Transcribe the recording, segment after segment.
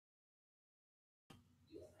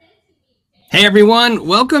Hey everyone,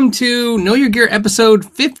 welcome to Know Your Gear episode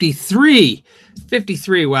 53.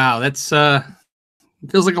 53, wow, that's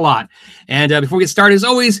feels like a lot. And before we get started, as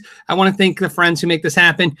always, I want to thank the friends who make this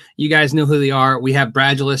happen. You guys know who they are. We have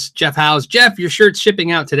Bradulus, Jeff Howes. Jeff, your shirt's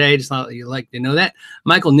shipping out today. Just thought you'd like to know that.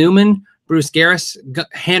 Michael Newman, Bruce Garris,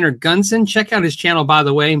 Hanner Gunson. Check out his channel, by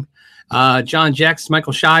the way. John Jex,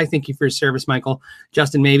 Michael Shy, thank you for your service, Michael.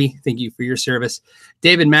 Justin Maybe, thank you for your service.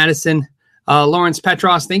 David Madison, Lawrence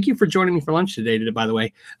Petros, thank you for joining me for lunch today, by the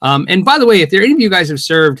way. And by the way, if there are any of you guys have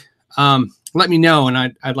served, let me know, and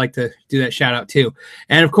I'd like to do that shout out too.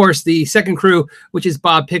 And of course, the second crew, which is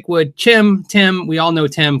Bob Pickwood, Tim, we all know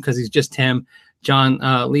Tim because he's just Tim, John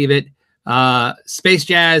Leavitt, Space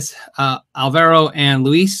Jazz, Alvaro and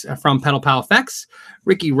Luis from Pedal Pal Effects,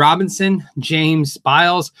 Ricky Robinson, James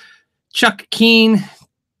Biles, Chuck Keene,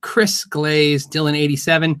 Chris Glaze, Dylan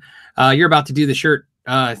 87. You're about to do the shirt.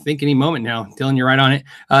 I think any moment now. Dylan, you're right on it.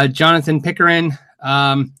 Jonathan Pickering,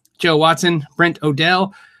 Joe Watson, Brent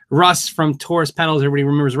Odell, Russ from Taurus Pedals. Everybody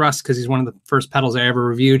remembers Russ because he's one of the first pedals I ever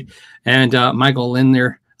reviewed. And Michael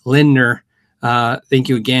Lindner. Thank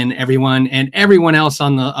you again, everyone. And everyone else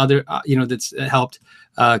on the other, that's helped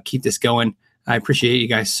keep this going. I appreciate you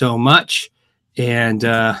guys so much. And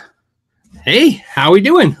hey, how are we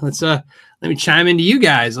doing? Let me chime into you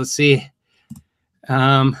guys. Let's see.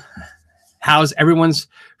 How's everyone's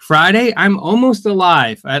Friday? I'm almost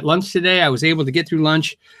alive. At lunch today, I was able to get through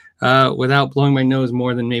lunch without blowing my nose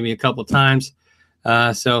more than maybe a couple times.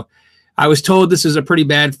 So I was told this is a pretty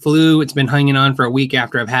bad flu. It's been hanging on for a week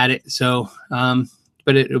after I've had it. So,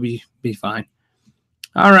 but it'll be fine.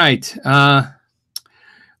 All right.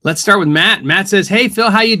 Let's start with Matt. Matt says, hey, Phil,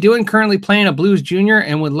 how you doing? Currently playing a Blues Junior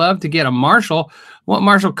and would love to get a Marshall. What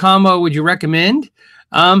Marshall combo would you recommend?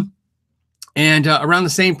 And around the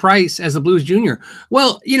same price as the Blues Junior.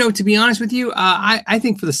 Well, to be honest with you, I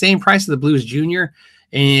think for the same price of the Blues Junior,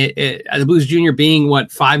 the Blues Junior being what,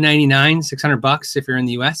 $599, $600 if you're in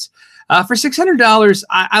the US. For $600,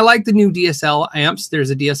 I like the new DSL amps.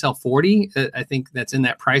 There's a DSL 40. I think that's in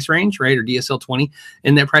that price range, right? Or DSL 20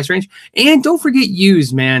 in that price range. And don't forget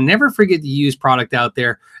used, man. Never forget the used product out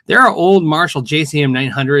there. There are old Marshall JCM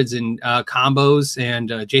 900s and combos and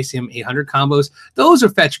JCM 800 combos. Those are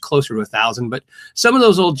fetched closer to $1,000. But some of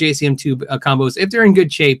those old JCM 2 combos, if they're in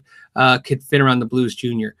good shape, could fit around the Blues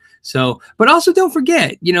Junior. So, but also don't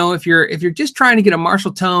forget, if you're just trying to get a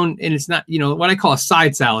Marshall tone and it's not, what I call a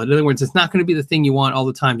side salad. In other words, it's not going to be the thing you want all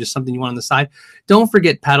the time, just something you want on the side. Don't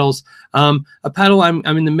forget pedals. A pedal I'm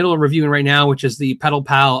in the middle of reviewing right now, which is the Pedal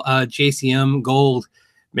Pal JCM Gold,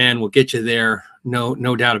 man, will get you there.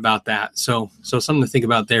 No doubt about that. So something to think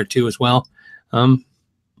about there too as well. And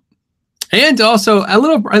also a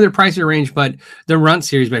little other pricier range, but the Runt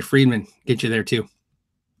series by Friedman get you there too.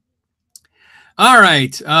 All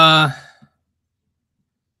right.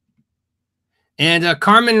 And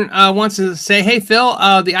Carmen wants to say, hey, Phil,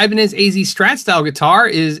 the Ibanez AZ Strat style guitar,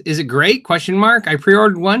 is it great? ? I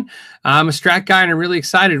pre-ordered one. I'm a Strat guy and I'm really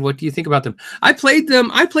excited. What do you think about them? I played them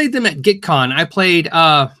at GitCon. I played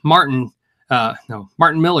Martin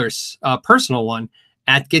Miller's personal one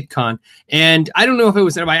at GitCon. And I don't know if it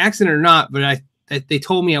was by accident or not, but they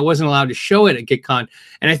told me I wasn't allowed to show it at GitCon.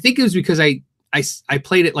 And I think it was because I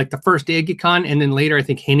played it like the first day of GitCon, and then later I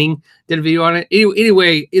think Henning did a video on it. Either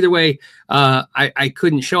way, I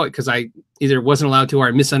couldn't show it because I either wasn't allowed to or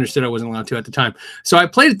I misunderstood I wasn't allowed to at the time. So I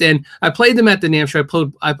played it then. I played them at the NAMM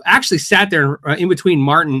show. I actually sat there in between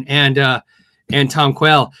Martin and Tom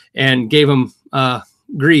Quayle and gave them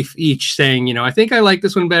grief each, saying, I think I like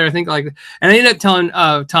this one better. I think I like it. And I ended up telling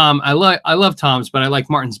Tom, I love Tom's, but I like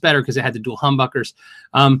Martin's better because it had the dual humbuckers.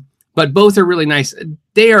 But both are really nice.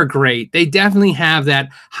 They are great. They definitely have that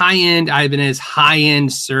high-end Ibanez,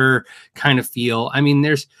 high-end Sir kind of feel. I mean,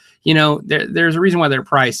 there's a reason why they're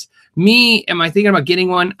priced. Me, am I thinking about getting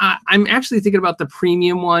one? I'm actually thinking about the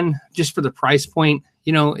premium one just for the price point.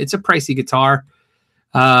 It's a pricey guitar.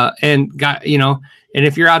 And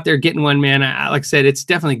if you're out there getting one, man, like I said, it's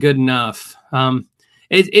definitely good enough.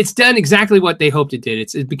 It's done exactly what they hoped it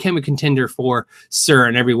did. It became a contender for Sir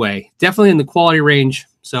in every way. Definitely in the quality range.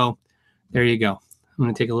 So there you go. I'm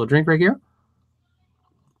going to take a little drink right here.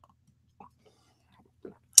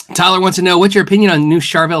 Tyler wants to know, what's your opinion on the new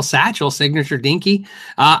Charvel Satchel Signature Dinky?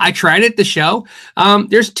 I tried it at the show.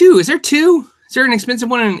 There's two. Is there two? Is there an expensive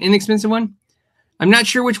one and an inexpensive one? I'm not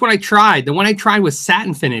sure which one I tried. The one I tried was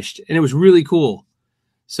satin finished, and it was really cool.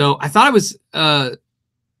 So I thought it was $800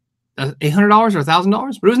 or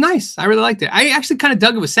 $1,000, but it was nice. I really liked it. I actually kind of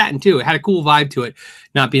dug it with satin too. It had a cool vibe to it,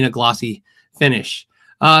 not being a glossy finish.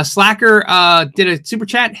 Slacker did a super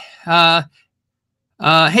chat.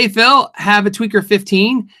 Hey, Phil, have a Tweaker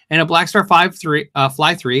 15 and a Blackstar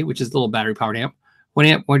Fly 3, which is the little battery powered amp. What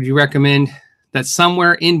amp would you recommend that's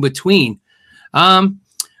somewhere in between?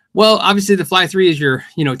 Well, obviously the Fly 3 is your,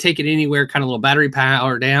 take it anywhere kind of little battery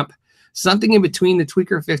powered amp. Something in between the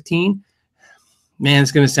Tweaker 15. Man,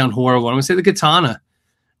 it's going to sound horrible. I'm going to say the Katana,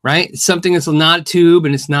 right? It's something that's not a tube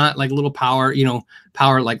and it's not like little power,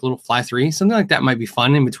 power like little Fly 3. Something like that might be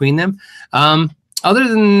fun in between them. Other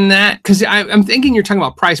than that, because I'm thinking you're talking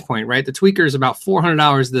about price point, right? The Tweaker is about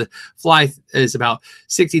 $400. The Fly is about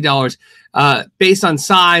 $60. Based on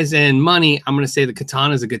size and money, I'm going to say the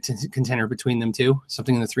Katana is a good contender between them two.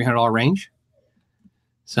 Something in the $300 range.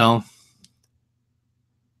 So,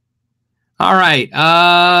 all right.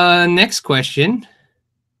 Next question.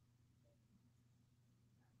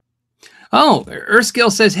 Oh, Erskine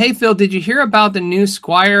says, hey, Phil, did you hear about the new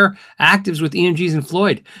Squier actives with EMGs and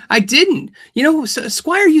Floyd? I didn't.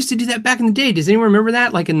 Squier used to do that back in the day. Does anyone remember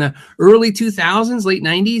that? Like in the early 2000s, late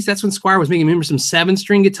 90s? That's when Squier was making, remember, some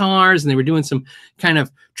 7-string guitars, and they were doing some kind of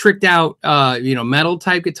tricked out, metal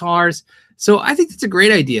type guitars. So I think that's a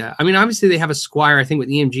great idea. I mean, obviously they have a Squier, I think, with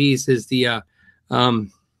EMGs is the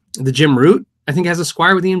Jim Root, I think, has a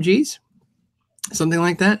Squier with EMGs. Something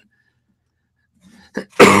like that.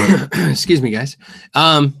 Excuse me, guys.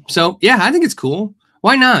 So yeah, I think it's cool.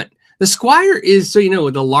 Why not? The Squier is,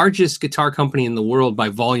 the largest guitar company in the world by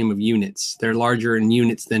volume of units. They're larger in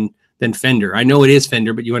units than Fender. I know it is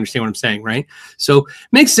Fender, but you understand what I'm saying, right? So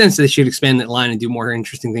makes sense that they should expand that line and do more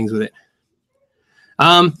interesting things with it.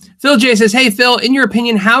 Phil J says, hey, Phil, in your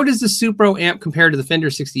opinion, how does the Supro amp compare to the Fender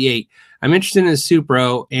 68? I'm interested in the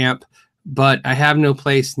Supro amp, but I have no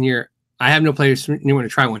place near to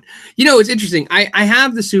try one. It's interesting. I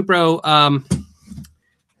have the Supro.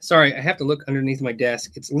 Sorry, I have to look underneath my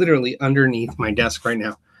desk. It's literally underneath my desk right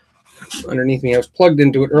now. Underneath me. I was plugged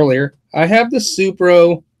into it earlier. I have the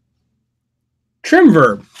Supro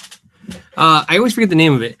Trimverb. I always forget the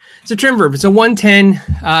name of it. It's a Trimverb. It's a 110.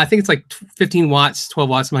 I think it's like 15 watts, 12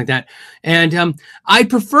 watts, something like that. And I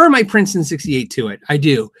prefer my Princeton 68 to it. I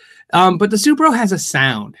do. But the Supro has a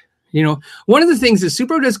sound. One of the things is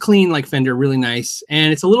Supro does clean like Fender really nice,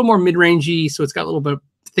 and it's a little more mid-rangey, so it's got a little bit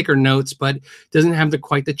thicker notes, but doesn't have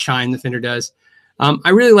quite the chime the Fender does.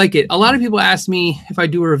 I really like it. A lot of people ask me if I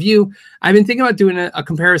do a review. I've been thinking about doing a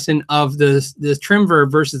comparison of the Trimverb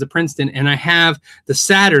versus the Princeton, and I have the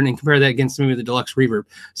Saturn and compare that against maybe the Deluxe Reverb.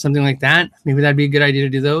 Something like that. Maybe that'd be a good idea to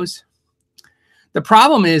do those. The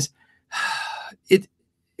problem is,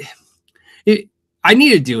 I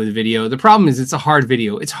need to do the video. The problem is it's a hard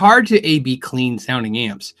video. It's hard to A/B clean sounding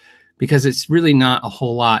amps because it's really not a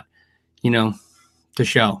whole lot, to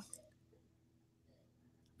show.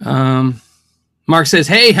 Mark says,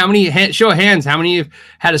 hey, show of hands, how many have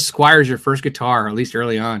had a Squier as your first guitar, or at least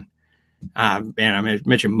early on? Man, I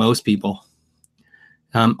mentioned most people.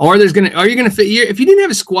 If you didn't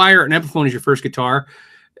have a Squier or an Epiphone as your first guitar,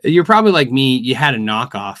 you're probably like me. You had a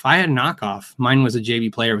knockoff. I had a knockoff. Mine was a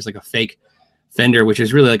JV player. It was like a fake Fender, which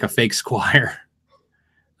is really like a fake Squier.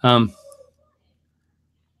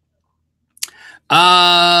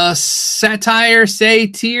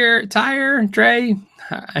 Tire, Dre.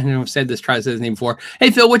 I know I've said this, tried to say his name before.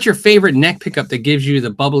 Hey, Phil, what's your favorite neck pickup that gives you the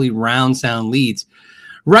bubbly round sound leads?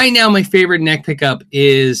 Right now, my favorite neck pickup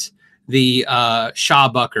is the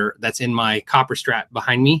Shawbucker that's in my copper Strat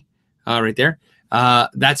behind me, right there.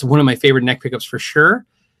 That's one of my favorite neck pickups for sure.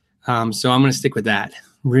 So I'm going to stick with that.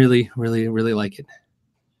 Really, really, really like it.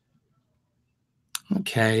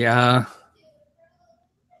 Okay.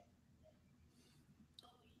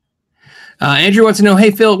 Andrew wants to know,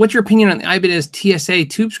 hey, Phil, what's your opinion on the Ibanez TSA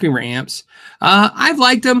Tube Screamer amps? I've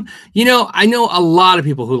liked them. I know a lot of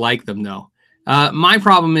people who like them, though. My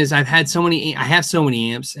problem is I have so many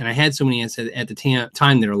amps, and I had so many amps at the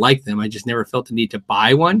time that are like them. I just never felt the need to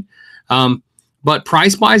buy one. But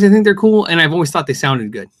price-wise, I think they're cool, and I've always thought they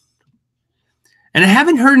sounded good. And I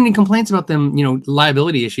haven't heard any complaints about them,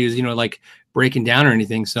 liability issues, like breaking down or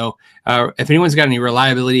anything. So if anyone's got any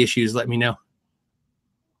reliability issues, let me know.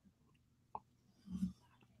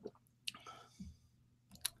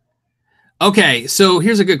 Okay, so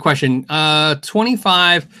here's a good question.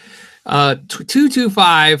 225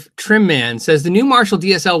 Trim Man says, the new Marshall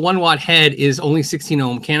DSL 1-watt head is only 16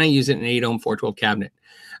 ohm. Can I use it in an 8 ohm 412 cabinet?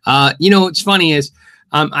 What's funny is,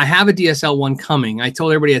 I have a DSL 1 coming. I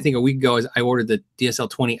told everybody, I think a week ago, as I ordered the DSL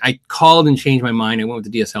 20. I called and changed my mind. I went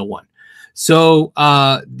with the DSL 1. So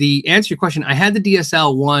the answer to your question, I had the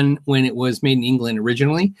DSL 1 when it was made in England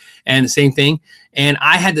originally, and the same thing. And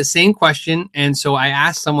I had the same question. And so I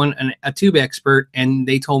asked someone, a tube expert, and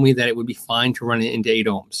they told me that it would be fine to run it into 8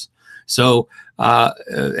 ohms. So,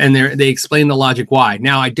 and they explain the logic why.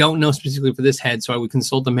 Now, I don't know specifically for this head, so I would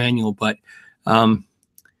consult the manual, but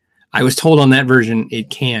I was told on that version it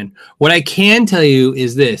can. What I can tell you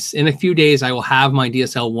is this: in a few days, I will have my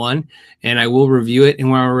DSL-1 and I will review it. And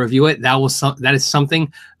when I review it, that is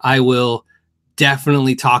something I will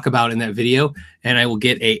definitely talk about in that video, and I will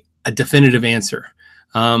get a definitive answer.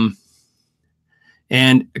 And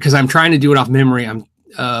because I'm trying to do it off memory,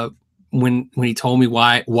 when he told me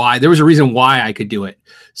why there was a reason why I could do it.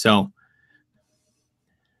 So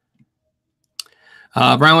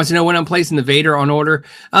Brian wants to know when I'm placing the Vader on order.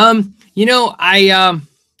 I'm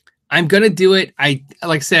gonna do it. Like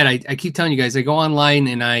I said, I keep telling you guys, I go online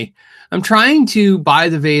and I'm trying to buy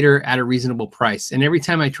the Vader at a reasonable price. And every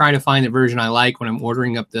time I try to find the version I like when I'm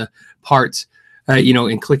ordering up the parts,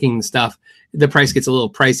 and clicking the stuff, the price gets a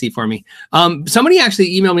little pricey for me. Somebody actually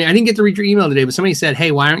emailed me. I didn't get to read your email today, but somebody said,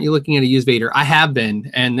 hey, why aren't you looking at a used Vader? I have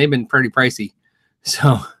been, and they've been pretty pricey.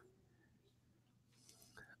 So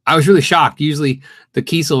I was really shocked. Usually the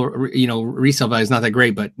Kiesel, resale value is not that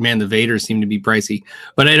great, but man, the Vaders seem to be pricey.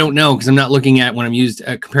 But I don't know because I'm not looking at when I'm used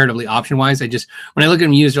comparatively option wise. When I look at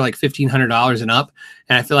them used, they're like $1,500 and up,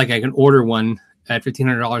 and I feel like I can order one at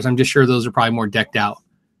 $1,500. I'm just sure those are probably more decked out.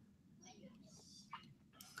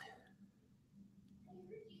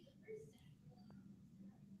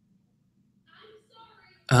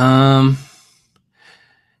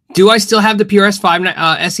 Do I still have the PRS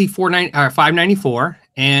SE 594?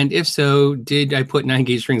 And if so, did I put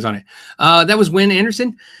 9-gauge strings on it? That was Win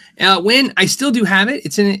Anderson. Win, I still do have it.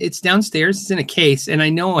 It's downstairs. It's in a case, and I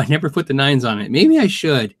know I never put the 9s on it. Maybe I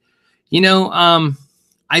should. I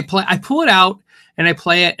pull it out and I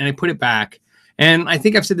play it and I put it back. And I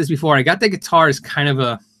think I've said this before. I got that guitar as kind of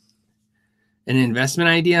an investment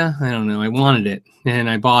idea. I don't know. I wanted it and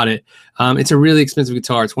I bought it. It's a really expensive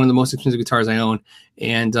guitar. It's one of the most expensive guitars I own.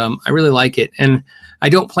 And I really like it. And I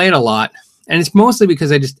don't play it a lot. And it's mostly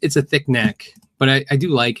because it's a thick neck, but I do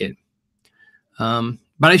like it. But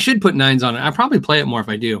I should put 9s on it. I'll probably play it more if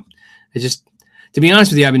I do. To be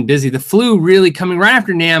honest with you, I've been busy. The flu really coming right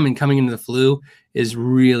after NAMM and coming into the flu is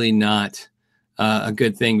really not a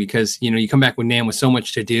good thing because, you come back with NAMM with so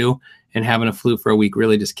much to do, and having a flu for a week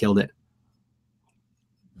really just killed it.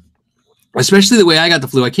 Especially the way I got the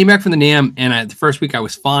flu. I came back from the NAMM, and the first week I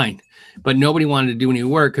was fine, but nobody wanted to do any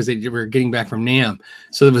work because they were getting back from NAMM.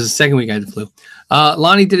 So it was the second week I had the flu.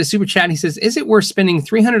 Lonnie did a super chat. And he says, is it worth spending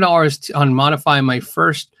 $300 on modify my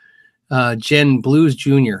first gen Blues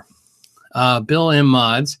Junior, Bill M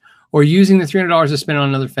mods, or using the $300 to spend on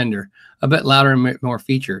another Fender, a bit louder and more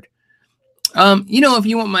featured? If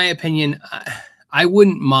you want my opinion, I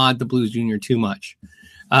wouldn't mod the Blues Junior too much.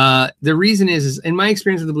 The reason is in my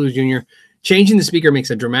experience with the Blues Junior, changing the speaker makes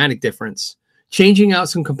a dramatic difference. Changing out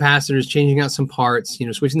some capacitors, changing out some parts,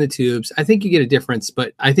 switching the tubes, I think you get a difference,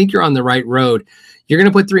 but I think you're on the right road. You're going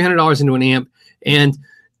to put $300 into an amp, and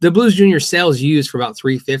the Blues Junior sales used for about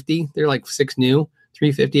 $350. They're like 6 new,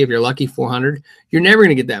 $350 if you're lucky, $400. You're never going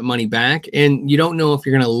to get that money back, and you don't know if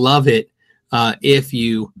you're going to love it if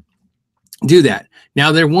you do that.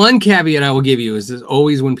 Now, one caveat I will give you is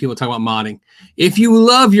always when people talk about modding. If you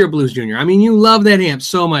love your Blues Junior, you love that amp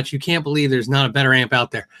so much, you can't believe there's not a better amp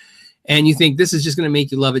out there, and you think this is just going to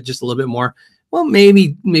make you love it just a little bit more, well,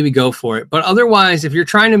 maybe go for it. But otherwise, if you're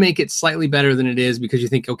trying to make it slightly better than it is because you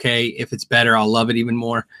think, okay, if it's better, I'll love it even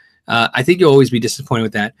more, I think you'll always be disappointed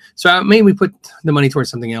with that. So maybe put the money towards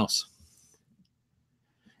something else.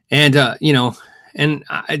 And, and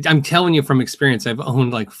I'm telling you from experience, I've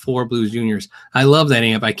owned like 4 Blues Juniors. I love that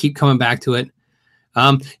amp. I keep coming back to it.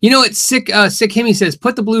 It's sick. Sick Himmy says,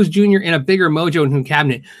 put the Blues Junior in a bigger Mojo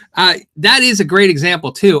cabinet. That is a great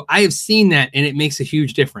example too. I have seen that, and it makes a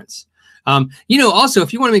huge difference. Also,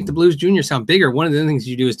 if you want to make the Blues Junior sound bigger, one of the things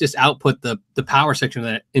you do is just output the power section of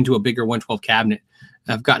that into a bigger 112 cabinet.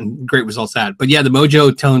 I've gotten great results at it. But yeah, the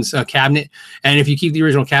Mojo Tones cabinet, and if you keep the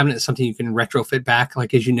original cabinet, it's something you can retrofit back.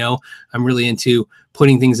 Like, as you know, I'm really into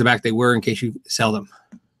putting things back they were in case you sell them.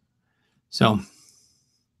 So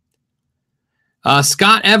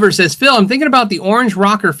Scott Evers says, Phil, I'm thinking about the Orange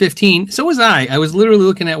Rocker 15. So was I. I was literally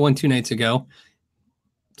looking at one 2 nights ago.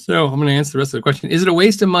 So I'm going to answer the rest of the question. Is it a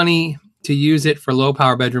waste of money to use it for low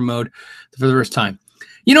power bedroom mode for the first time?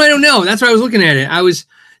 I don't know. That's why I was looking at it. I was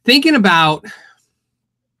thinking about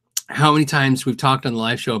how many times we've talked on the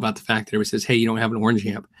live show about the fact that everybody says, hey, you don't have an orange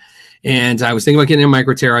amp. And I was thinking about getting a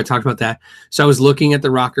Microterra. I talked about that. So I was looking at the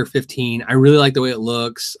Rocker 15. I really like the way it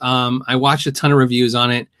looks. I watched a ton of reviews on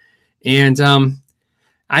it. And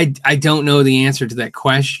I don't know the answer to that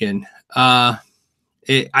question. I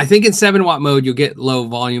think in 7-watt mode, you'll get low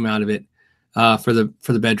volume out of it for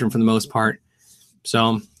the bedroom for the most part.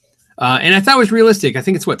 So And I thought it was realistic. I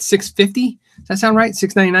think it's what, $650? Does that sound right?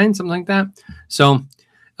 $699, something like that. So,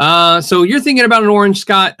 so you're thinking about an orange,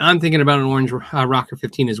 Scott. I'm thinking about an orange Rocker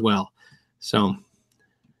 15 as well. So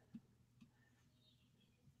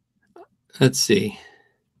let's see.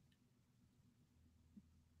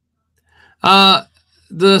 That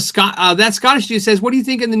Scottish dude says, what do you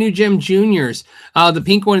think of the new Gem Juniors? The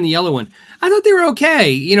pink one and the yellow one. I thought they were okay.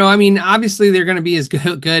 You know, I mean, obviously they're going to be as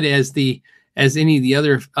good as any of the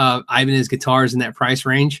other Ibanez guitars in that price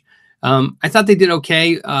range. I thought they did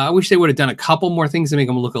okay. I wish they would have done a couple more things to make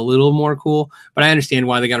them look a little more cool, but I understand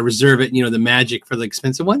why they got to reserve it, you know, the magic for the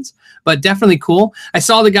expensive ones, but definitely cool. I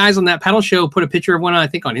saw the guys on that pedal show put a picture of one, I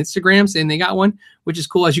think on Instagram, saying they got one, which is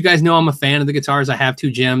cool. As you guys know, I'm a fan of the guitars. I have 2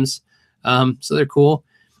 Gems. So they're cool.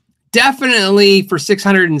 Definitely for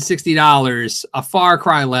 $660, a far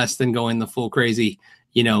cry less than going the full crazy,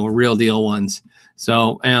 you know, real deal ones.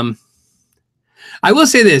 So, I will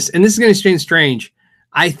say this, and this is going to seem strange.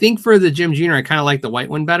 I think for the Gem Junior, I kind of like the white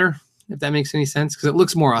one better, if that makes any sense, because it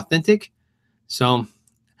looks more authentic. So,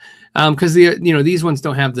 because these ones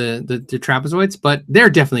don't have the trapezoids, but they're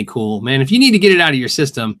definitely cool, man. If you need to get it out of your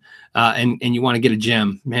system, and you want to get a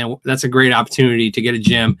Gem, man, that's a great opportunity to get a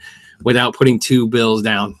Gem without putting 2 bills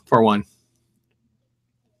down for one.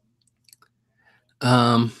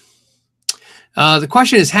 The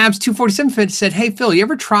question is, Habs 247 said, hey, Phil, you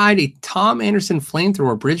ever tried a Tom Anderson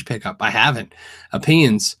flamethrower bridge pickup? I haven't.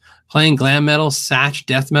 Opinions, playing glam metal, satch,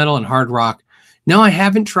 death metal, and hard rock. No, I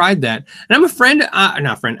haven't tried that. And I'm a friend,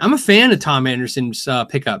 I'm a fan of Tom Anderson's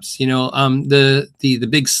pickups. You know, the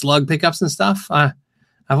big slug pickups and stuff. I've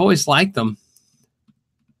always liked them.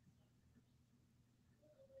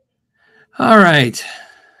 All right.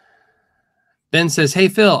 Ben says, hey,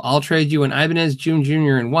 Phil, I'll trade you an Ibanez June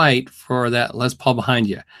Jr. in white for that Les Paul behind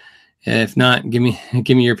you. If not, give me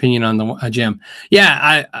your opinion on the Gem.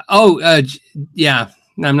 Yeah. Yeah,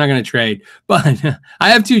 I'm not going to trade, but I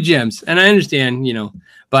have 2 Gems and I understand, you know,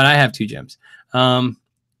 but I have 2 Gems. Oh,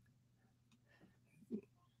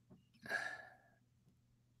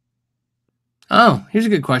 here's a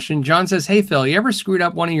good question. John says, hey, Phil, you ever screwed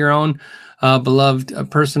up one of your own beloved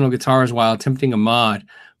personal guitars while attempting a mod?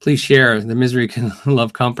 Please share. The misery can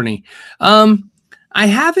love company. I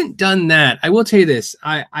haven't done that. I will tell you this.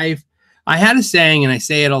 I had a saying, and I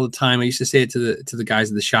say it all the time. I used to say it to the guys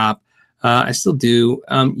at the shop. I still do.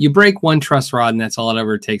 You break one truss rod, and that's all it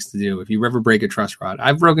ever takes to do. If you ever break a truss rod,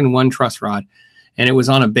 I've broken one truss rod, and it was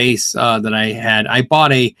on a bass that I had. I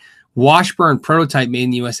bought a Washburn prototype made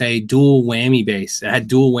in the USA dual whammy bass. It had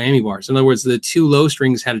dual whammy bars. In other words, the 2 low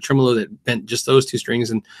strings had a tremolo that bent just those 2 strings,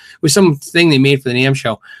 and it was something they made for the NAMM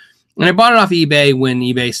show. And I bought it off eBay when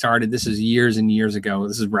eBay started. This is years and years ago.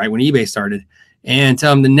 This is right when eBay started. And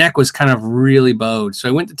the neck was kind of really bowed. So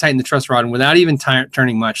I went to tighten the truss rod, and without even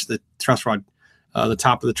turning much, the truss rod, the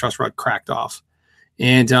top of the truss rod cracked off.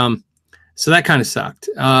 And so that kind of sucked.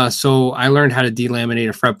 So I learned how to delaminate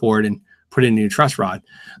a fretboard and put in a new truss rod.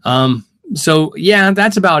 So yeah,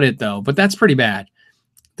 that's about it though, but that's pretty bad.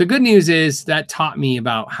 The good news is that taught me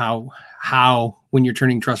about how when you're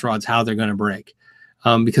turning truss rods, how they're going to break.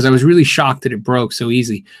 Because I was really shocked that it broke so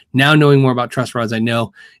easy. Now knowing more about truss rods, I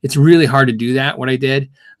know it's really hard to do that, what I did.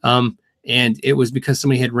 And it was because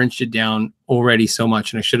somebody had wrenched it down already so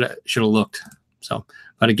much, and I should have looked. So,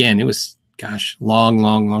 but again, it was, gosh,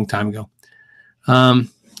 long time ago.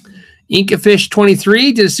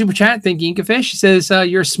 Inkafish23 did a super chat. Thank you, Inkafish. He says,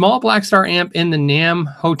 your small Blackstar amp in the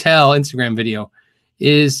NAMM Hotel Instagram video.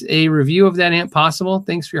 Is a review of that amp possible?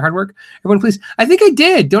 Thanks for your hard work. Everyone, please. I think I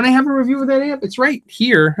did. Don't I have a review of that amp? It's right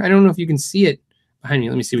here. I don't know if you can see it behind me.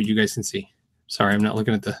 Let me see what you guys can see. Sorry, I'm not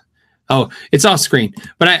looking at the... Oh, it's off screen.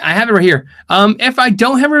 But I have it right here. If I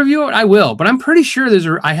don't have a review of it, I will. But I'm pretty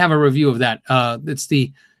sure I have a review of that. It's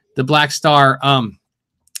the Blackstar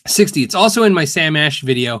 60. It's also in my Sam Ash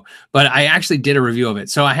video, but I actually did a review of it.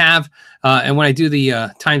 So I have, and when I do the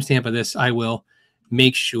timestamp of this, I will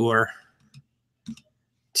make sure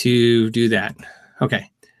to do that. Okay.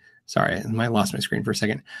 Sorry, I might have lost my screen for a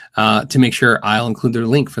second. To make sure, I'll include the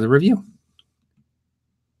link for the review.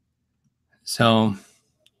 So,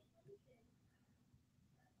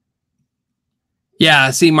 yeah,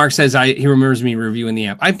 see, Mark says he remembers me reviewing the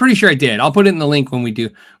amp. I'm pretty sure I did. I'll put it in the link when I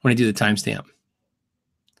do the timestamp.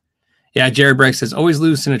 Yeah, Jared Breck says, always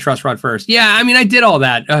loosen a truss rod first. Yeah, I mean, I did all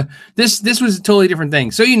that. This was a totally different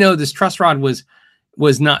thing. So, this truss rod was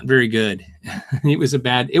not very good. It was a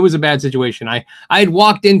bad situation. I had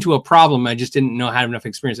walked into a problem. I just didn't have enough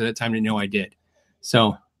experience at that time to know I did.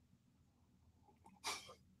 So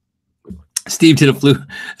Steve did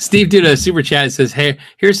a super chat. It says, hey,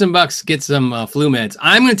 here's some bucks. Get some flu meds.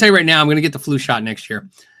 I'm going to tell you right now, I'm going to get the flu shot next year.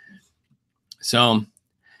 So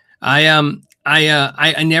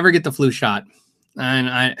I never get the flu shot,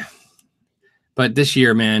 but this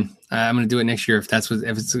year, man, I'm gonna do it next year if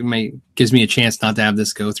it gives me a chance not to have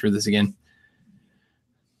this go through this again.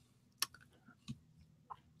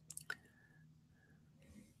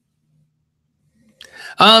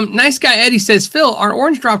 Nice guy Eddie says, Phil, are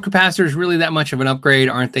orange drop capacitors really that much of an upgrade?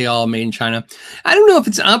 Aren't they all made in China? I don't know if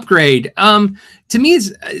it's an upgrade. To me,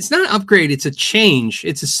 it's not an upgrade. It's a change.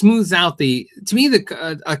 It's a smooths out the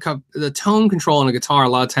tone control on a guitar. A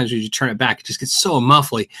lot of times when you turn it back, it just gets so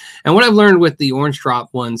muffly. And what I've learned with the orange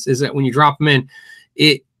drop ones is that when you drop them in,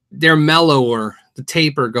 they're mellower. The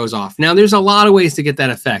taper goes off. Now, there's a lot of ways to get that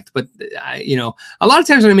effect, but a lot of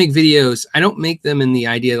times when I make videos, I don't make them in the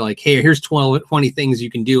idea like, hey, here's 20 things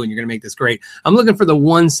you can do and you're going to make this great. I'm looking for the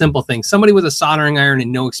one simple thing somebody with a soldering iron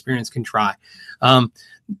and no experience can try.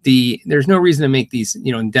 There's no reason to make these,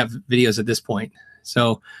 in-depth videos at this point.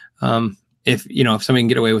 So if somebody can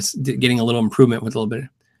get away with getting a little improvement with a little bit.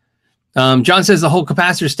 John says the whole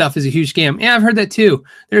capacitor stuff is a huge scam. Yeah, I've heard that too.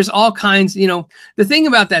 There's all kinds, the thing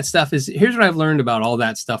about that stuff is, here's what I've learned about all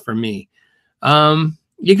that stuff for me.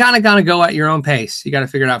 You kind of got to go at your own pace. You got to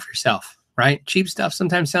figure it out for yourself, right? Cheap stuff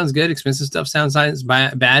sometimes sounds good. Expensive stuff sounds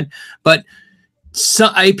bad, but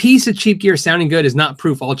a piece of cheap gear sounding good is not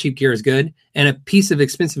proof all cheap gear is good. And a piece of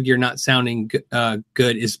expensive gear not sounding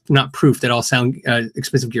good is not proof that all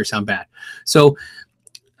expensive gear sound bad. So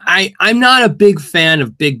I'm not a big fan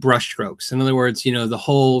of big brush strokes. In other words, the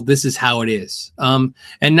whole, this is how it is. And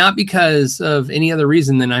not because of any other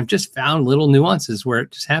reason than I've just found little nuances where it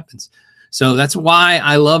just happens. So that's why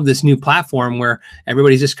I love this new platform where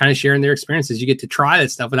everybody's just kind of sharing their experiences. You get to try that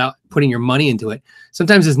stuff without putting your money into it.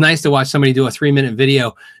 Sometimes it's nice to watch somebody do a 3-minute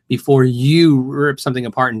video before you rip something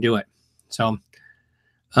apart and do it. So,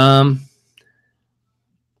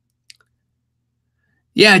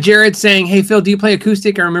 yeah, Jared's saying, hey, Phil, do you play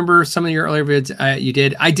acoustic? I remember some of your earlier vids you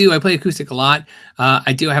did. I do. I play acoustic a lot.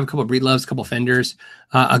 I do have a couple of Breedloves, a couple of Fenders,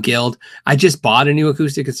 a Guild. I just bought a new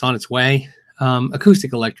acoustic. It's on its way.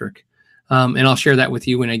 Acoustic electric. And I'll share that with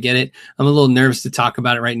you when I get it. I'm a little nervous to talk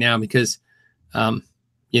about it right now because, if I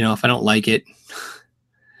don't like it,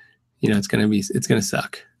 it's going to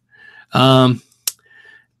suck.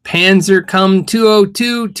 Panzer Come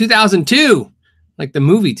 2002, like the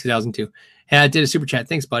movie 2002. Did a super chat.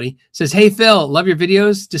 Thanks, buddy. Says, hey, Phil, love your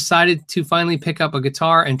videos. Decided to finally pick up a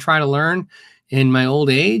guitar and try to learn in my old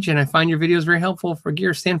age. And I find your videos very helpful for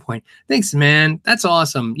gear standpoint. Thanks, man. That's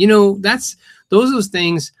awesome. Those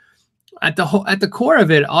things at the core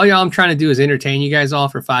of it. All I'm trying to do is entertain you guys all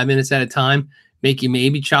for 5 minutes at a time, make you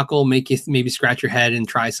maybe chuckle, make you maybe scratch your head and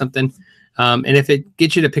try something. And if it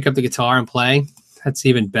gets you to pick up the guitar and play, that's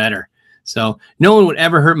even better. So no one would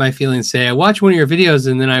ever hurt my feelings. Say I watch one of your videos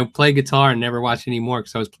and then I play guitar and never watch anymore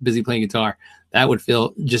because I was busy playing guitar. That would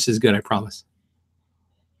feel just as good, I promise.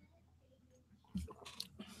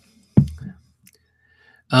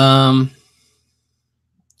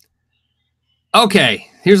 Okay,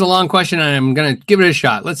 here's a long question and I'm going to give it a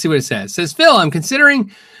shot. Let's see what it says. It says, Phil, I'm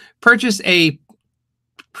considering purchase a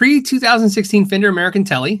pre-2016 Fender American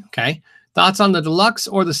Telly. Okay. Thoughts on the deluxe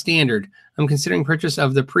or the standard? I'm considering purchase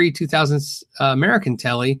of the pre-2000 American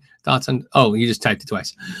Telly. Thoughts on... Oh, you just typed it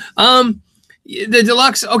twice. The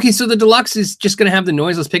deluxe... Okay, so the deluxe is just going to have the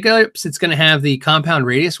noiseless pickups. It's going to have the compound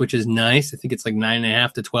radius, which is nice. I think it's like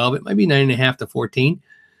 9.5 to 12. It might be 9.5 to 14.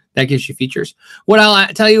 That gives you features. What I'll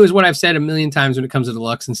tell you is what I've said a million times when it comes to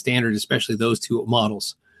deluxe and standard, especially those two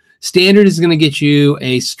models. Standard is going to get you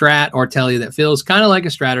a Strat or Telly that feels kind of like a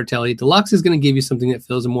Strat or Telly. Deluxe is going to give you something that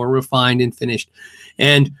feels more refined and finished.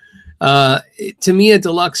 And to me, a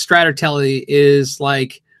deluxe Strat or Telly is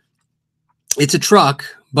like, it's a truck,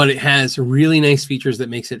 but it has really nice features that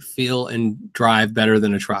makes it feel and drive better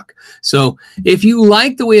than a truck. So if you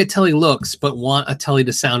like the way a Telly looks, but want a Telly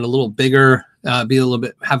to sound a little bigger, be a little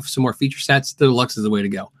bit, have some more feature sets, the deluxe is the way to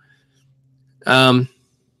go.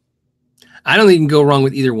 I don't think you can go wrong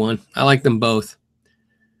with either one. I like them both.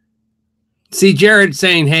 See, Jared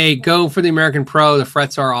saying, hey, go for the American Pro. The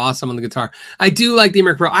frets are awesome on the guitar. I do like the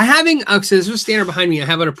American Pro. There's a standard behind me. I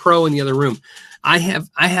have a Pro in the other room. I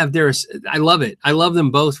love it. I love them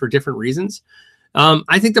both for different reasons.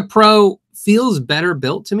 I think the Pro feels better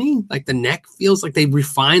built to me. Like the neck feels like they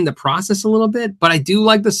refined the process a little bit, but I do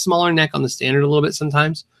like the smaller neck on the standard a little bit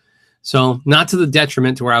sometimes. So not to the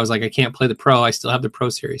detriment to where I was like, I can't play the Pro. I still have the Pro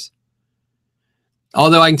series.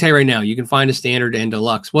 Although I can tell you right now, you can find a standard and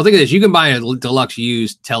deluxe. Well, think of this. You can buy a deluxe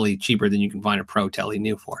used Telly cheaper than you can find a Pro Telly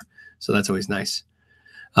new for. So that's always nice.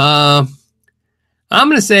 I'm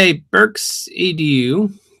going to say Berks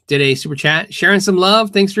EDU did a super chat, sharing some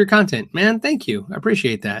love. Thanks for your content, man. Thank you. I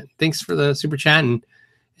appreciate that. Thanks for the super chat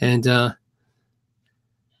and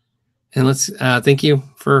let's thank you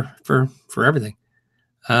for everything.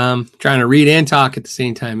 Trying to read and talk at the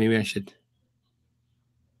same time. Maybe I should.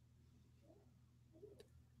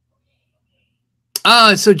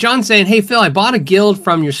 So John's saying, "Hey Phil, I bought a guild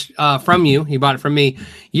from you. He bought it from me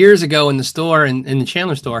years ago in the store in the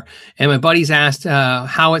Chandler store. And my buddies asked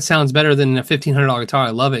how it sounds better than a $1,500 guitar.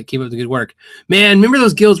 I love it. Keep up the good work, man. Remember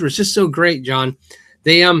those guilds were just so great, John.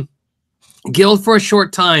 They Guild for a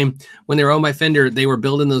short time when they were owned by Fender. They were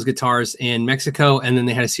building those guitars in Mexico, and then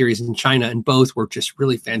they had a series in China, and both were just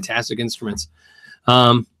really fantastic instruments.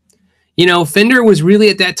 Fender was really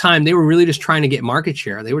at that time, they were really just trying to get market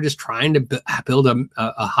share. They were just trying to build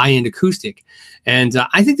a high-end acoustic. And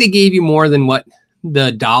I think they gave you more than what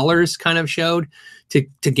the dollars kind of showed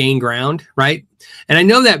to gain ground, right? And I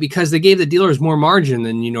know that because they gave the dealers more margin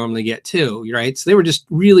than you normally get too, right? So they were just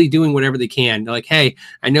really doing whatever they can. They're like, hey,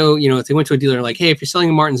 I know, if they went to a dealer, like, hey, if you're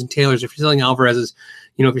selling Martins and Taylors, if you're selling Alvarez's,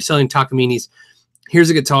 if you're selling Takaminis, here's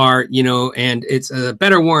a guitar, and it's a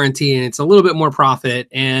better warranty and it's a little bit more profit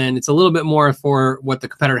and it's a little bit more for what the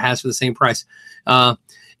competitor has for the same price. And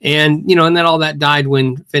then all that died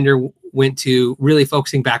when Fender went to really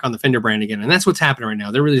focusing back on the Fender brand again. And that's what's happening right now.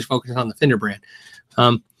 They're really just focusing on the Fender brand.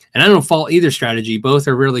 And I don't fault either strategy. Both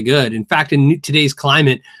are really good. In fact, in today's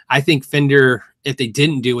climate, I think Fender, if they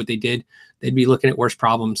didn't do what they did, they'd be looking at worse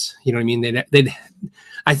problems. You know what I mean?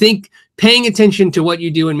 I think paying attention to what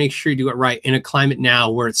you do and make sure you do it right in a climate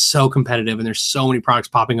now where it's so competitive and there's so many products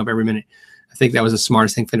popping up every minute, I think that was the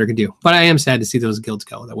smartest thing Fender could do. But I am sad to see those guilds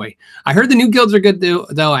go that way. I heard the new guilds are good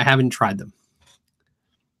though. I haven't tried them.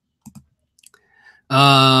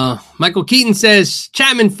 Michael Keaton says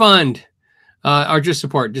Chapman Fund. Or just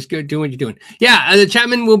support. Just go do what you're doing. Yeah, the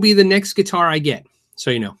Chapman will be the next guitar I get.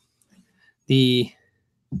 So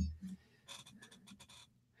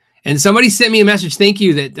and somebody sent me a message. Thank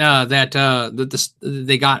you that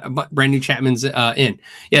they got brand new Chapmans in.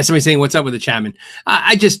 Yeah, somebody saying what's up with the Chapman.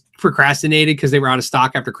 I just procrastinated because they were out of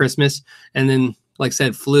stock after Christmas, and then like I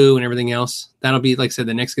said, flu and everything else. That'll be like I said,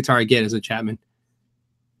 the next guitar I get is a Chapman.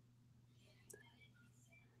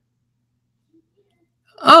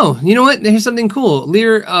 Oh, you know what? Here's something cool.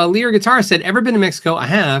 Lear Guitar said, "Ever been to Mexico?" I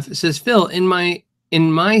have. It says, "Phil, in my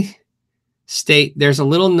state, there's a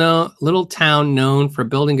little town known for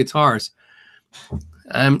building guitars."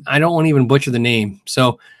 I don't want to even butcher the name,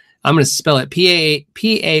 so I'm going to spell it Paracho.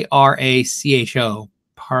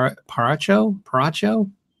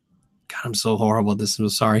 Paracho. God, I'm so horrible at this. I'm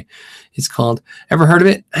sorry. It's called. Ever heard of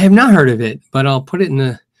it? I have not heard of it, but I'll put it in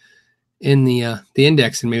the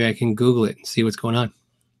index, and maybe I can Google it and see what's going on.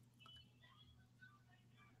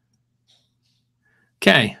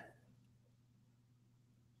 Okay.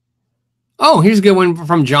 Oh, here's a good one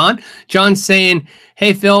from John. John's saying,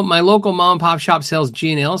 "Hey, Phil, my local mom and pop shop sells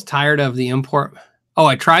G&Ls. Tired of the import. Oh,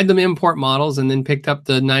 I tried them import models and then picked up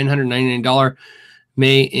the $999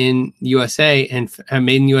 made in USA and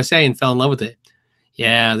fell in love with it.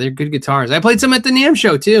 Yeah, they're good guitars. I played some at the NAMM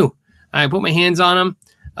show too. I put my hands on them.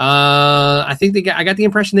 I think I got the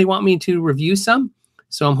impression they want me to review some.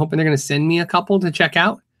 So I'm hoping they're going to send me a couple to check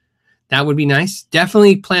out. That would be nice.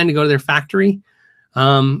 Definitely plan to go to their factory.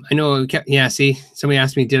 I know. See, somebody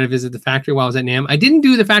asked me, did I visit the factory while I was at NAMM? I didn't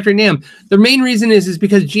do the factory at NAMM. The main reason is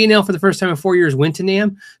because G&L for the first time in 4 years went to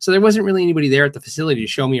NAMM. So there wasn't really anybody there at the facility to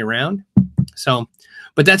show me around. So,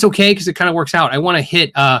 but that's okay because it kind of works out. I want to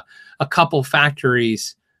hit a couple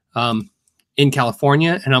factories in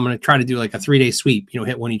California, and I'm going to try to do like a 3-day sweep,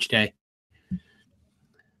 hit one each day.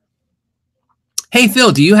 Hey,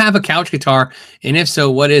 Phil, do you have a couch guitar? And if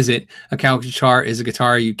so, what is it? A couch guitar is a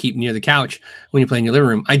guitar you keep near the couch when you play in your living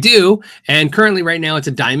room. I do. And currently right now it's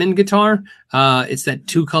a diamond guitar. It's that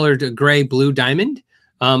 2-colored gray blue diamond.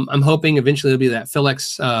 I'm hoping eventually it'll be that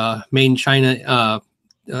Philips made in China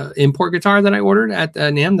import guitar that I ordered at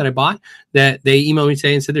NAMM that I bought, that they emailed me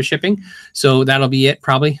today and said they're shipping. So that'll be it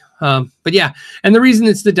probably. But yeah, and the reason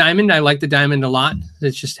it's the diamond, I like the diamond a lot.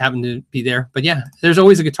 It's just happened to be there. But yeah, there's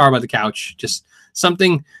always a guitar by the couch. Just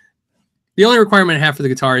something. The only requirement I have for the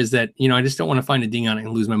guitar is that, I just don't want to find a ding on it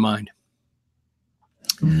and lose my mind.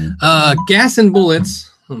 Gas and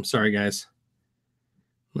Bullets. I'm sorry, guys.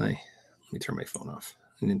 Let me turn my phone off.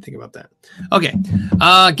 I didn't think about that. Okay.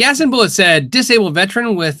 Gas and Bullet said, disabled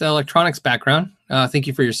veteran with electronics background. Thank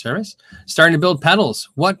you for your service. Starting to build pedals.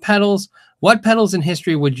 What pedals in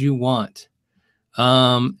history would you want?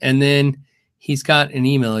 And then he's got an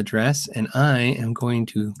email address, and I am going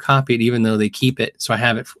to copy it, even though they keep it. So I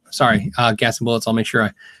have it. Sorry, Gas and Bullets. I'll make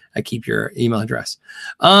sure I keep your email address.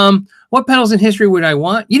 What pedals in history would I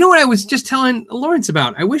want? You know what I was just telling Lawrence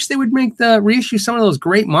about? I wish they would reissue some of those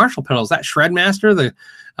great Marshall pedals. That Shredmaster, the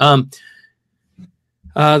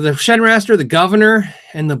Shredmaster, the Governor,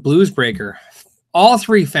 and the Bluesbreaker. All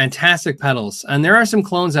three fantastic pedals. And there are some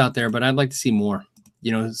clones out there, but I'd like to see more,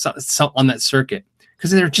 so on that circuit,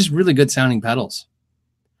 because they're just really good sounding pedals.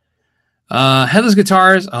 Headless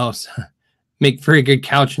guitars, make very good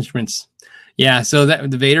couch instruments. Yeah, so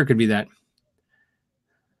that the Vader could be that.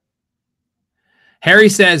 Harry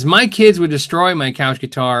says, my kids would destroy my couch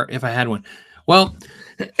guitar if I had one. Well,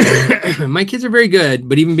 my kids are very good,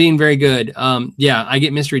 but even being very good, I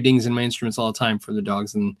get mystery dings in my instruments all the time for the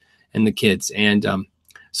dogs and the kids. And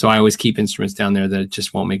so I always keep instruments down there that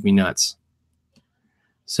just won't make me nuts.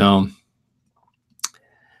 So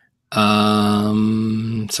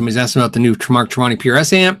somebody's asking about the new Mark Tremonti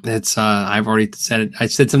PRS amp. It's I've already said it. I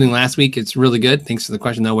said something last week. It's really good. Thanks for the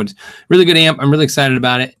question, though. It's really good amp. I'm really excited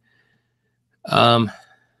about it.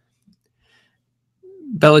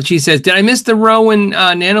 Bella Chi says, did I miss the Rowan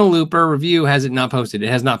Nano Looper review? Has it not posted? It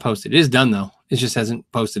has not posted. It is done, though. It just hasn't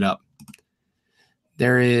posted up.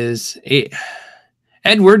 There is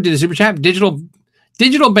Edward did a super chat. Digital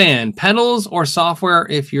band, pedals or software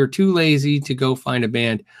if you're too lazy to go find a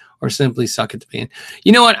band or simply suck at the band.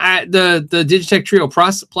 You know what? The Digitech Trio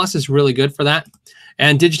Plus is really good for that.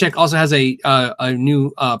 And Digitech also has a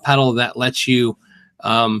new pedal that lets you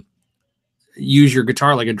use your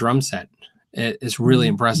guitar like a drum set. It's really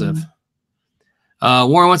impressive.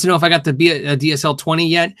 Warren wants to know if I got the DSL 20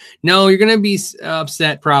 yet. No, you're going to be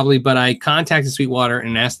upset probably, but I contacted Sweetwater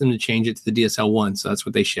and asked them to change it to the DSL 1, so that's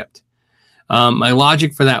what they shipped. My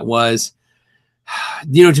logic for that was,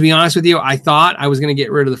 to be honest with you, I thought I was going to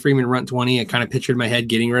get rid of the Freeman Runt 20. I kind of pictured my head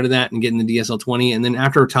getting rid of that and getting the DSL 20, and then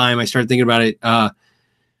after a time, I started thinking about it.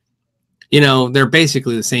 They're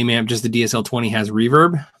basically the same amp, just the DSL 20 has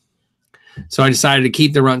reverb. So I decided to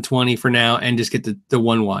keep the Runt 20 for now and just get the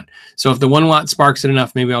 1 watt. So if the 1 watt sparks it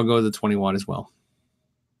enough, maybe I'll go with the 20 watt as well.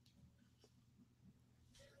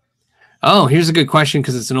 Oh, here's a good question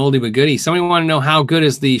because it's an oldie but goodie. Somebody want to know how good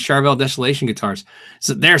is the Charvel Desolation guitars.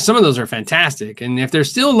 So some of those are fantastic, and if they're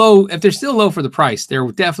still low for the price, they're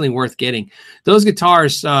definitely worth getting. Those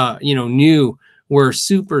guitars, new were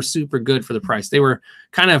super super good for the price. They were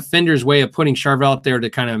kind of Fender's way of putting Charvel out there to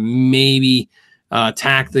kind of maybe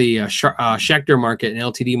attack the Schecter market and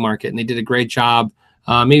LTD market, and they did a great job.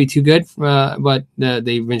 Maybe too good, but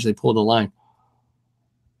they eventually pulled the line.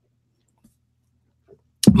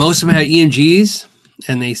 Most of them have EMGs,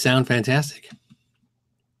 and they sound fantastic.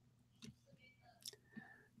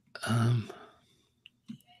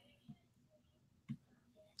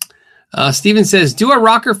 Steven says, do a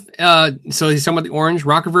rocker. So he's talking about the orange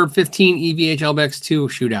Rockerverb 15 EVH LBX 2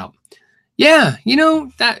 shootout. Yeah,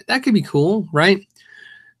 that could be cool, right?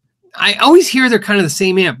 I always hear they're kind of the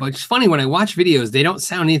same amp, but it's funny when I watch videos, they don't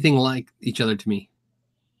sound anything like each other to me.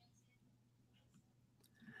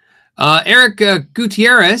 Eric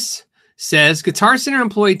Gutierrez says, Guitar Center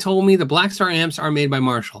employee told me the Blackstar amps are made by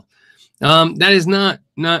Marshall. That is not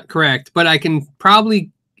correct, but I can probably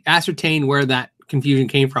ascertain where that confusion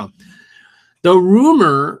came from. The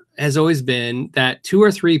rumor has always been that 2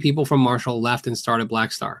 or 3 people from Marshall left and started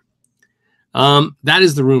Blackstar. That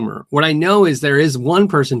is the rumor. What I know is there is one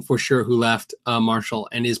person for sure who left Marshall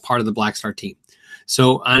and is part of the Blackstar team.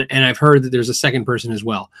 So, and I've heard that there's a second person as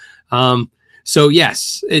well. So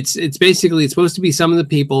yes, it's basically, it's supposed to be some of the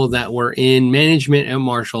people that were in management at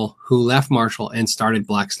Marshall who left Marshall and started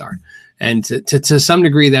Blackstar. And to some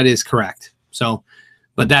degree that is correct. So,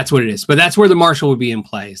 but that's what it is. But that's where the Marshall would be in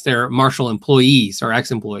play. They're Marshall employees or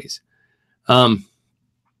ex-employees.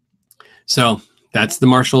 So that's the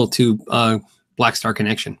Marshall to Blackstar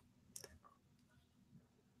connection.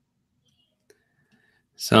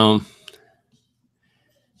 So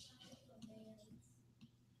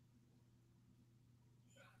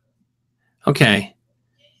okay.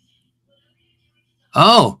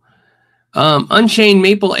 Oh, Unchained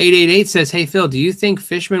Maple 888 says, hey, Phil, do you think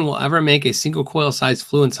Fishman will ever make a single coil size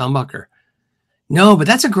Fluence humbucker? No, but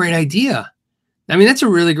that's a great idea. I mean, that's a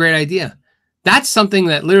really great idea. That's something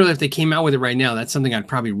that literally, if they came out with it right now, that's something I'd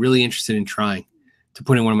probably really interested in trying to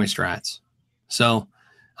put in one of my Strats. So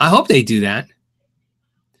I hope they do that.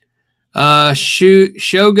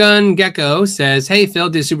 Shogun Gecko says, hey, Phil,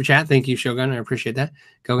 did a super chat. Thank you, Shogun. I appreciate that.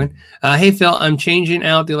 Kogan. Hey, Phil, I'm changing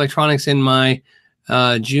out the electronics in my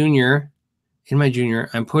junior.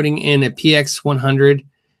 I'm putting in a PX100,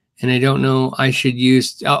 and I don't know I should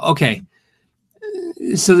use. Okay.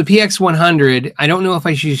 So the PX100, I don't know if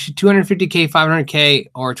I should use 250K, 500K,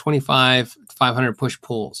 or 25, 500 push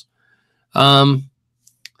pulls.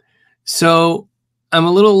 So I'm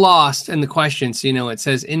a little lost in the question. So, it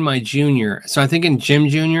says in my junior. So I think in Jim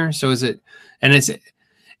Junior. So is it, and it's,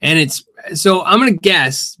 so I'm going to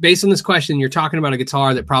guess based on this question, you're talking about a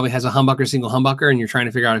guitar that probably has a humbucker, single humbucker, and you're trying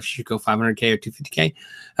to figure out if you should go 500K or 250K.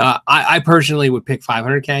 I personally would pick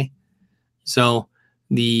 500K. So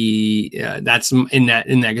that's in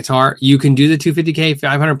that guitar. You can do the 250K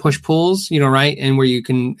 500 push pulls, right, and where you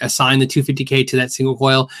can assign the 250K to that single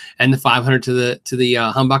coil and the 500 to the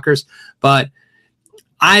humbuckers. But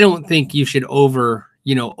I don't think you should overthink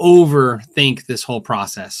this whole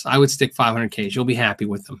process. I would stick 500Ks. You'll be happy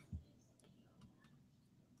with them.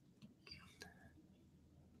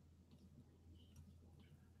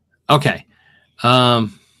 Okay.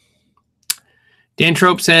 Dan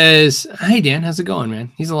Trope says, "Hey Dan, how's it going,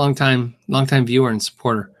 man?" He's a long time viewer and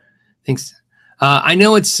supporter. Thanks. I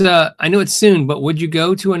know it's soon, but would you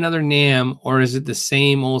go to another NAMM, or is it the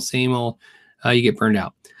same old? You get burned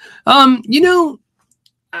out. I'm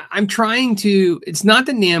trying to. It's not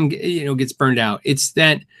that NAMM gets burned out. It's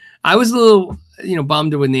that I was a little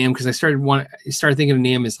bummed with NAMM because I started thinking of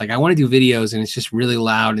NAMM as like I want to do videos and it's just really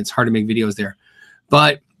loud and it's hard to make videos there,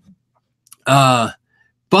 but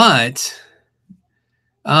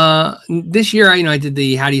this year, I did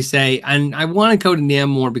the how do you say, and I want to go to NAMM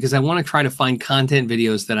more because I want to try to find content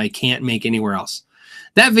videos that I can't make anywhere else.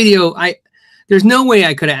 That video, there's no way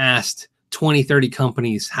I could have asked 20, 30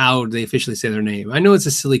 companies how they officially say their name. I know it's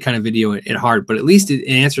a silly kind of video at heart, but at least it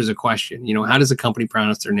answers a question. How does a company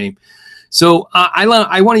pronounce their name? So I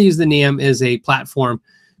want to use the NAMM as a platform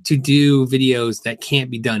to do videos that can't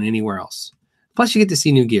be done anywhere else. Plus, you get to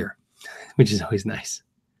see new gear, which is always nice.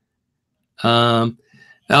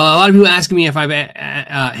 A lot of people asking me if I've.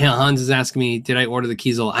 Hans is asking me, did I order the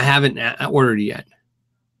Kiesel? I haven't ordered it yet.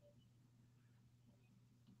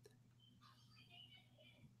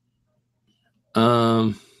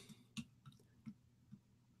 I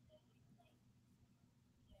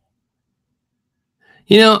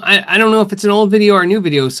don't know if it's an old video or a new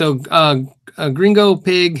video. So, Gringo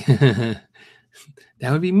Pig, that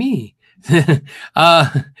would be me.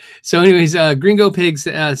 So anyways, Gringo Pig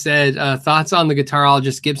said, thoughts on the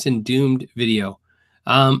Guitarologist Gibson Doomed video.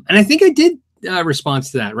 And I think I did respond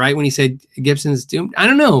to that, right? When he said Gibson's doomed. I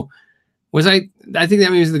don't know. I think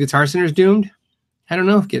that means the Guitar Center's doomed. I don't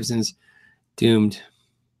know if Gibson's doomed.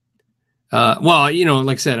 Well,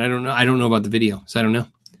 like I said, I don't know. I don't know about the video, so I don't know.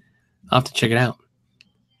 I'll have to check it out.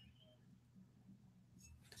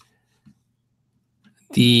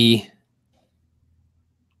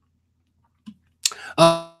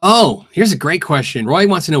 Here's a great question. Roy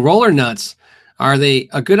wants to know, roller nuts, are they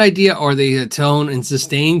a good idea or are they a tone and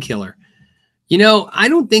sustain killer? I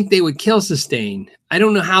don't think they would kill sustain. I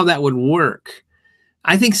don't know how that would work.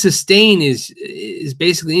 I think sustain is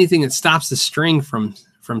basically anything that stops the string from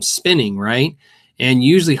spinning, right? And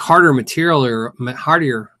usually harder materials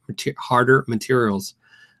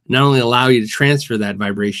not only allow you to transfer that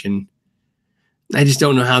vibration. I just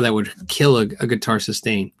don't know how that would kill a guitar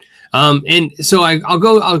sustain. And so I'll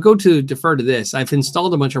go to defer to this. I've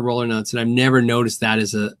installed a bunch of roller nuts and I've never noticed that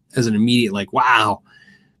as an immediate, like, wow.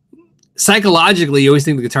 Psychologically, you always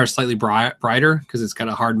think the guitar is slightly brighter because it's got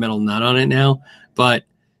a hard metal nut on it now, but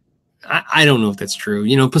I don't know if that's true.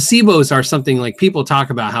 Placebos are something like people talk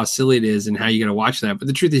about how silly it is and how you got to watch that. But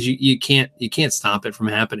the truth is you can't stop it from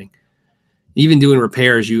happening. Even doing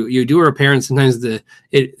repairs, you do a repair and sometimes the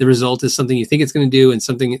result is something you think it's going to do and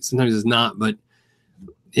something sometimes it's not. But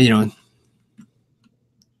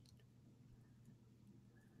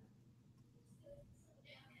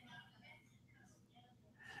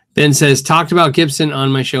Ben says, talked about Gibson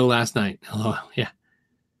on my show last night. Oh, yeah.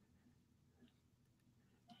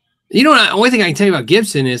 The only thing I can tell you about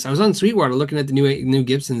Gibson is I was on Sweetwater looking at the new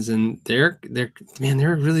Gibsons and they're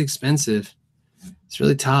really expensive. It's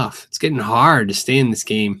really tough. It's getting hard to stay in this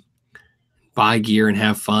game, buy gear and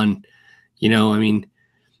have fun.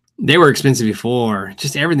 They were expensive before.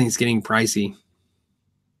 Just everything's getting pricey.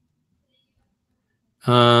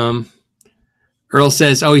 Earl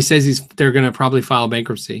says, he says they're going to probably file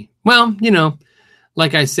bankruptcy. Well,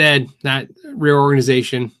 like I said, that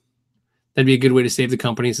reorganization, that'd be a good way to save the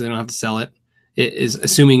company so they don't have to sell it. It is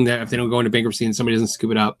assuming that if they don't go into bankruptcy and somebody doesn't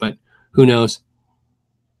scoop it up, but who knows?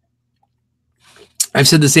 I've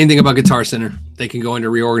said the same thing about Guitar Center. They can go into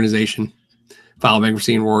reorganization, file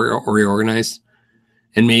bankruptcy, and reorganize.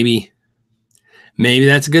 And maybe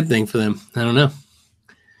that's a good thing for them. I don't know.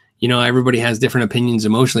 Everybody has different opinions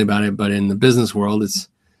emotionally about it, but in the business world, it's,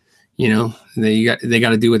 they got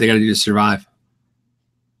to do what they got to do to survive.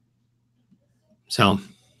 So,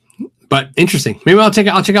 but interesting. Maybe I'll check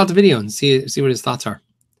out the video and see what his thoughts are.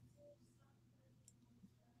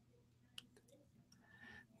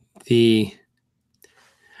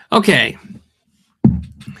 Okay.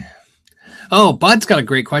 Oh, Bud's got a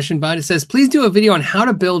great question, Bud. It says, please do a video on how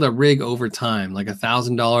to build a rig over time, like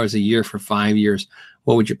 $1,000 a year for 5 years.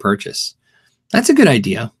 What would you purchase? That's a good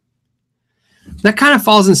idea. That kind of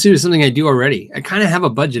falls in suit of something I do already. I kind of have a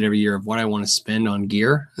budget every year of what I want to spend on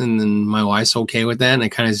gear, and then my wife's okay with that, and I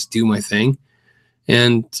kind of just do my thing.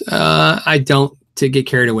 And I don't to get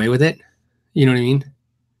carried away with it. You know what I mean?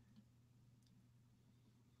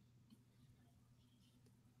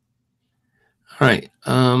 All right.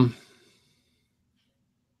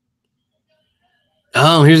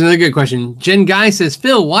 Oh, here's another good question. Jen Guy says,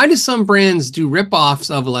 Phil, why do some brands do ripoffs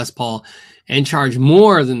of a Les Paul and charge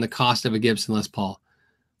more than the cost of a Gibson Les Paul,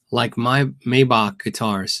 like my Maybach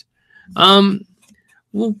guitars?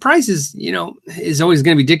 Well, price is, is always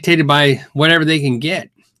going to be dictated by whatever they can get.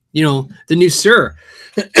 The new Suhr,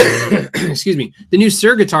 excuse me, the new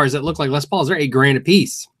Suhr guitars that look like Les Pauls, they're $8,000 a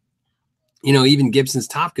piece. Even Gibson's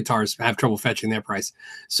top guitars have trouble fetching that price.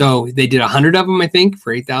 So they did 100 of them, I think,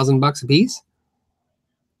 for $8,000 a piece.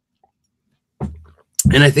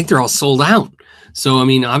 And I think they're all sold out. So, I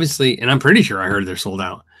mean, obviously, and I'm pretty sure I heard they're sold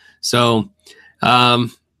out. So, yeah,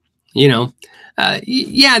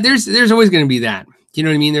 there's always going to be that. You know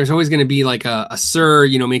what I mean? There's always going to be like a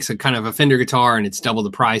Suhr, makes a kind of a Fender guitar and it's double the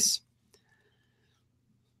price.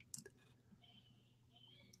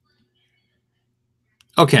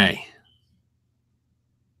 Okay.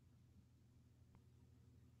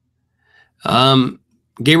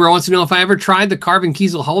 Gabriel wants to know if I ever tried the Carbon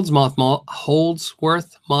Kiesel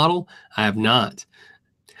Holdsworth model. I have not.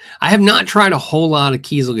 I have not tried a whole lot of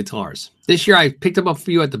Kiesel guitars. This year I picked up a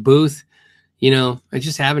few at the booth. I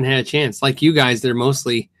just haven't had a chance. Like you guys, they're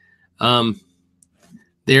mostly,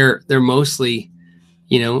 they're mostly,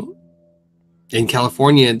 in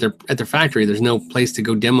California. They're at their factory. There's no place to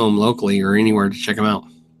go demo them locally or anywhere to check them out.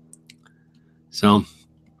 So,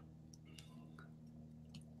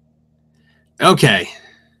 okay.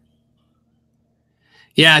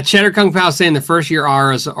 Yeah, Cheddar Kung Pao saying the first year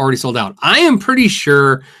R is already sold out. I am pretty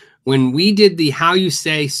sure when we did the How You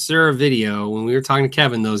Say Sir video, when we were talking to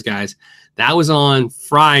Kevin, those guys, that was on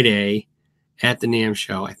Friday at the NAMM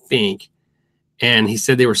show, I think. And he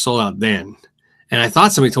said they were sold out then. And I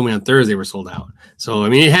thought somebody told me on Thursday were sold out. So, I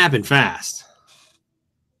mean, it happened fast.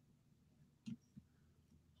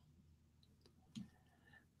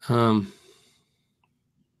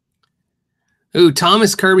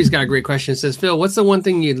 Thomas Kirby's got a great question. It says, Phil, what's the one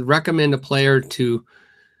thing you'd recommend a player to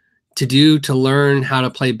do to learn how to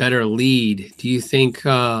play better lead? Do you think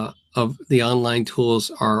of the online tools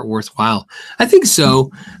are worthwhile? I think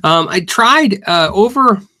so. I tried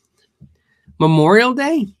over Memorial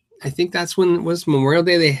Day. I think that's when it was Memorial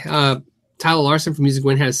Day. They Tyler Larson from Music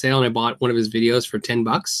Win had a sale, and I bought one of his videos for $10.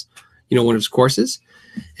 One of his courses,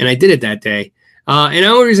 and I did it that day. And the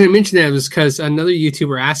only reason I mentioned that was because another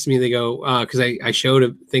YouTuber asked me, they go, because I showed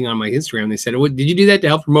a thing on my Instagram. They said, did you do that to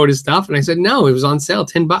help promote his stuff? And I said, no, it was on sale,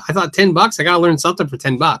 $10. I thought $10, I got to learn something for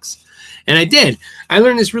 $10. And I did. I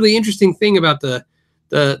learned this really interesting thing about the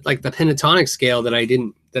pentatonic scale that I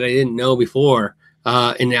didn't know before,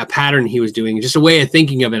 in that pattern he was doing, just a way of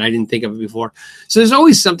thinking of it. I didn't think of it before. So there's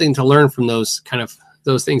always something to learn from those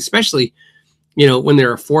things, especially, when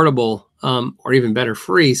they're affordable. Or even better,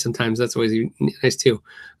 free. Sometimes that's always nice too.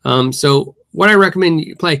 So what I recommend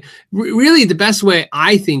you play, really the best way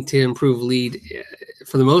I think to improve lead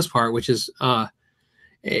for the most part, which is the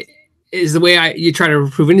way you try to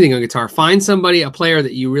improve anything on guitar. Find somebody, a player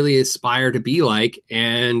that you really aspire to be like,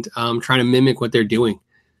 and try to mimic what they're doing.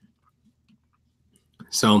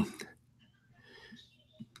 So,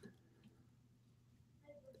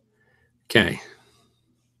 okay.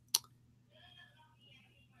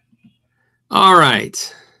 All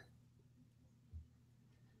right.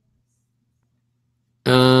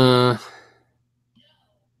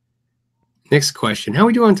 Next question. How are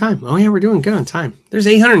we doing on time? Oh, yeah, we're doing good on time. There's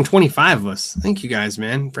 825 of us. Thank you guys,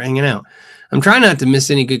 man, for hanging out. I'm trying not to miss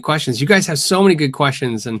any good questions. You guys have so many good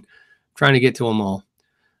questions, and I'm trying to get to them all.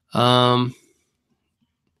 All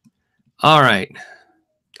right.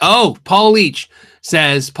 Oh, Paul Leach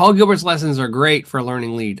says, Paul Gilbert's lessons are great for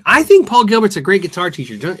learning lead. I think Paul Gilbert's a great guitar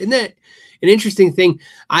teacher. Isn't that an interesting thing?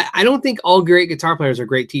 I don't think all great guitar players are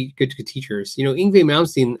good teachers. Yngwie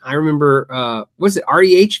Malmsteen, I remember, was it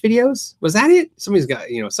REH videos? Was that it? Somebody's got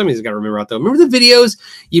to remember out though. Remember the videos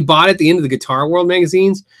you bought at the end of the Guitar World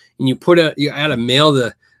magazines, and you had to mail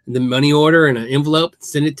the money order in an envelope and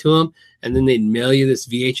send it to them, and then they'd mail you this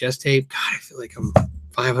VHS tape. God, I feel like I'm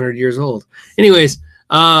 500 years old. Anyways,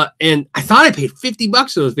 and I thought I paid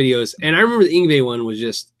 $50 for those videos, and I remember the Yngwie one was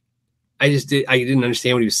just, I didn't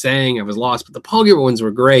understand what he was saying. I was lost, but the Paul Gilbert ones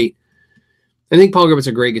were great. I think Paul Gilbert's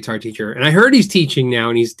a great guitar teacher, and I heard he's teaching now,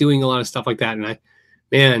 and he's doing a lot of stuff like that. And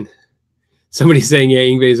man, somebody's saying, yeah,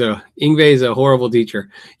 Yngwie's a horrible teacher.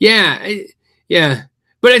 Yeah, yeah,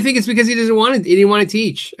 but I think it's because he didn't want to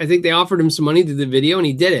teach. I think they offered him some money to do the video, and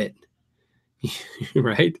he did it.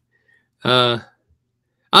 Right? And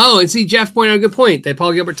see, Jeff pointed out a good point that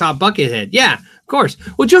Paul Gilbert taught Buckethead. Yeah, of course.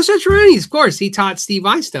 Well, Joe Satriani, of course, he taught Steve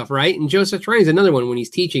Vai stuff, right? And Joe Satriani is another one. When he's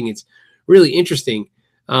teaching, it's really interesting.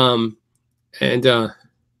 You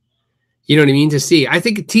know what I mean? To see, I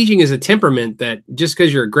think teaching is a temperament that just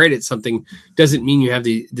because you're great at something doesn't mean you have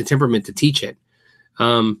the temperament to teach it.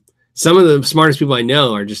 Some of the smartest people I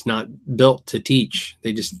know are just not built to teach.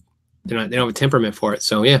 They don't have a temperament for it.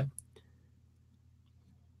 So yeah.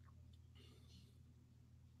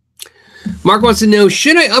 Mark wants to know,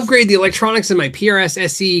 should I upgrade the electronics in my PRS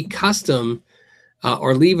SE custom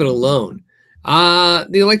or leave it alone?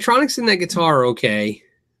 The electronics in that guitar are okay.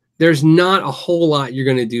 There's not a whole lot you're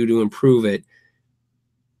going to do to improve it.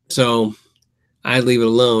 So I'd leave it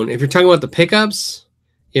alone. If you're talking about the pickups,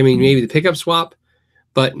 I mean, maybe the pickup swap.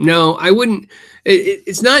 But no, I wouldn't.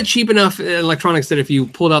 It's not cheap enough electronics that if you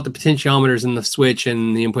pulled out the potentiometers and the switch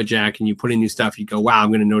and the input jack and you put in new stuff, you go, wow, I'm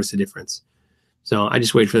going to notice a difference. So I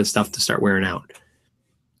just wait for the stuff to start wearing out.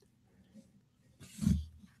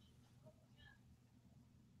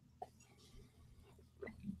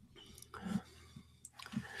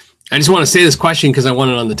 I just want to say this question because I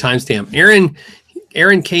want it on the timestamp.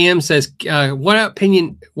 Aaron KM says,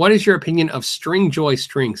 what is your opinion of Stringjoy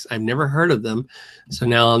strings? I've never heard of them. So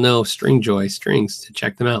now I'll know Stringjoy strings to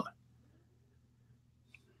check them out.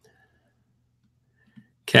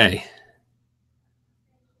 Okay.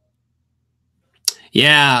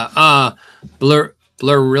 Yeah. Barillas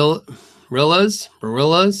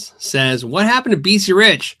says, what happened to BC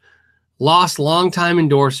Rich? Lost longtime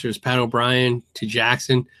endorsers, Pat O'Brien to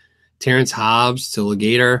Jackson, Terrence Hobbs to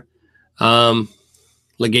Legator.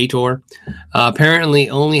 Apparently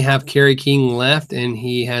only have Kerry King left, and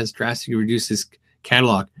he has drastically reduced his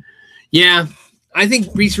catalog. Yeah, I think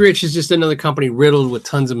BC Rich is just another company riddled with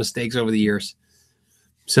tons of mistakes over the years.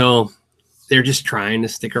 So they're just trying to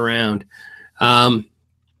stick around.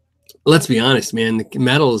 Let's be honest, man. The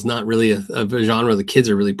metal is not really a genre the kids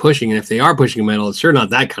are really pushing. And if they are pushing metal, it's sure not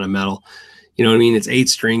that kind of metal. You know what I mean? It's 8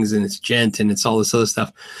 strings and it's gent and it's all this other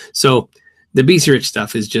stuff. So the BC Rich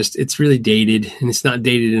stuff is just, it's really dated, and it's not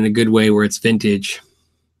dated in a good way where it's vintage.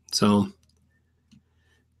 So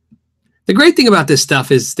the great thing about this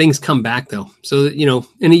stuff is things come back though. So, you know,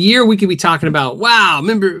 in a year we could be talking about, wow,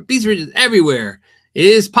 remember BC Rich is everywhere. It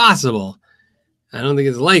is possible. I don't think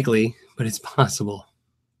it's likely, but it's possible.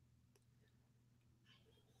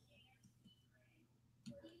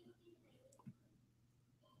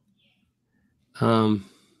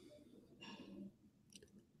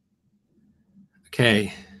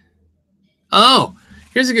 Okay. Oh,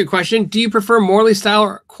 here's a good question. Do you prefer Morley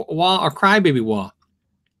style wah or Crybaby wah?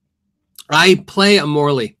 I play a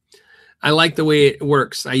Morley. I like the way it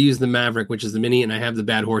works. I use the Maverick, which is the mini, and I have the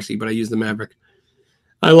Bad Horsey, but I use the Maverick.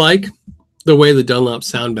 I like the way the Dunlops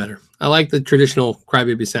sound better. I like the traditional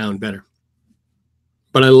Crybaby sound better.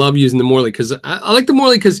 But I love using the Morley because I like the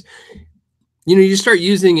Morley because, you know, you start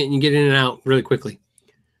using it and you get in and out really quickly.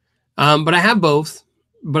 But I have both,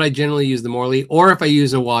 but I generally use the Morley. Or if I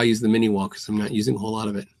use a wah, I use the mini wah because I'm not using a whole lot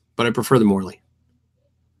of it. But I prefer the Morley.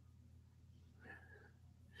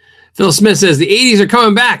 Phil Smith says, the 80s are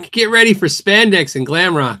coming back. Get ready for spandex and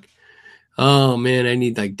glam rock. Oh, man, I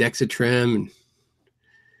need like Dexatrim and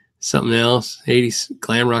something else. 80s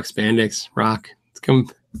glam rock, spandex, rock. It's coming.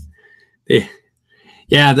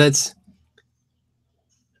 Yeah, that's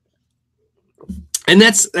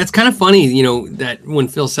kind of funny, you know, that when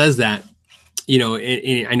Phil says that, you know,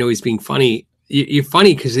 I know he's being funny. You're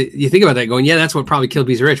funny because you think about that going, yeah, that's what probably killed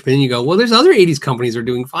BC Rich. But then you go, well, there's other 80s companies that are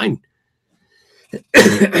doing fine.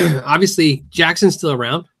 Obviously, Jackson's still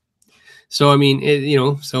around. So, I mean,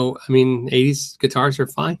 80s guitars are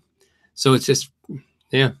fine. So it's just,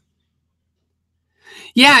 yeah.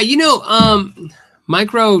 Yeah, you know,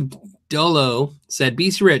 Micro Dolo said,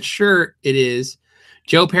 BC Rich, sure it is.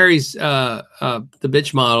 Joe Perry's the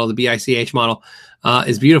bitch model, the BICH model,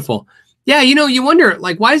 is beautiful. Yeah, you know, you wonder,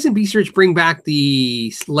 like, why doesn't BC Rich bring back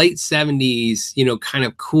the late 70s, you know, kind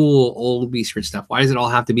of cool old BC Rich stuff? Why does it all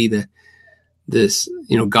have to be this,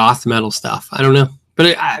 you know, goth metal stuff? I don't know.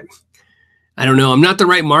 But I don't know. I'm not the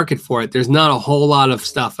right market for it. There's not a whole lot of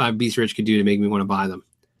stuff BC Rich could do to make me want to buy them.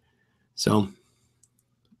 So,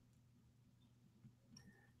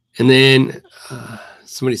 and then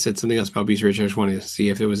somebody said something else about BC Rich. I just wanted to see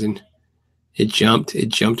if it was in It jumped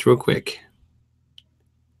real quick.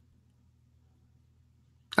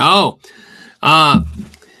 Oh,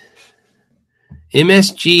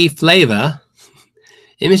 MSG Flavor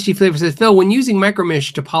says, Phil, when using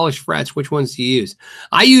micromesh to polish frets, which ones do you use?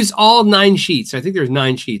 I use all 9 sheets. I think there's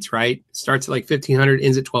 9 sheets, right? Starts at like 1,500,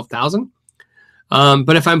 ends at 12,000.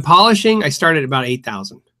 But if I'm polishing, I start at about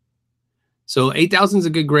 8,000. So 8,000 is a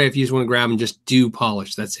good grade if you just want to grab and just do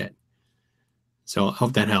polish. That's it. So I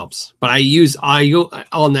hope that helps. But I go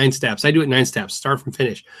all 9 steps. I do it 9 steps, start from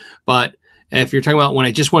finish. But if you're talking about when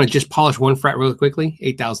I just want to just polish one fret really quickly,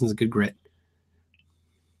 8,000 is a good grit.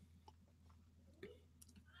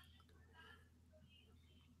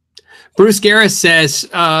 Bruce Garris says,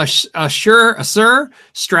 sure, a Sir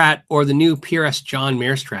Strat or the new PRS John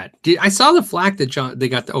Mayer Strat. I saw the flack that they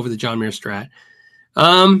got over the John Mayer Strat.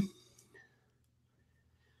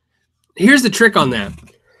 Here's the trick on that.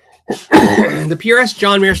 The PRS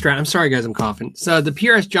John Mayer Strat. I'm sorry, guys, I'm coughing. So the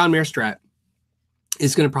PRS John Mayer Strat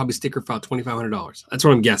is going to probably sticker file $2,500. That's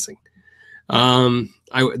what I'm guessing.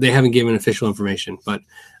 They haven't given official information, but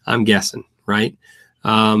I'm guessing, right?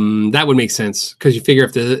 That would make sense because you figure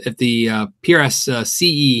if the PRS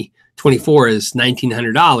CE 24 is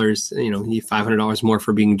 $1,900, you need $500 more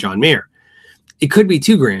for being John Mayer. It could be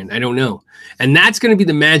 $2,000. I don't know. And that's going to be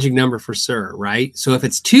the magic number for Sir, right? So if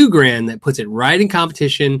it's $2,000, that puts it right in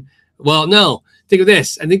competition. Well, no, think of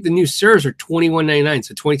this. I think the new Sirs are $2,199,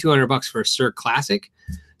 so $2,200 for a Sir Classic.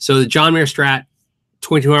 So the John Mayer Strat,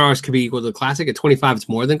 $2,200 could be equal to the Classic. At $25, it's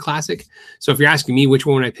more than Classic. So if you're asking me which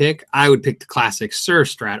one would I pick, I would pick the Classic Sir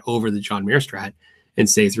Strat over the John Mayer Strat and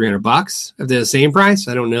save $300. If they're the same price,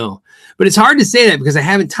 I don't know. But it's hard to say that because I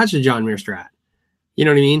haven't touched a John Mayer Strat. You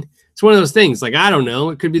know what I mean? It's one of those things. Like, I don't know.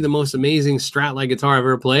 It could be the most amazing Strat-like guitar I've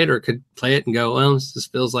ever played, or it could play it and go, well, this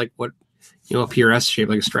feels like what, a PRS shaped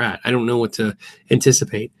like a Strat. I don't know what to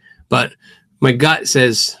anticipate. But my gut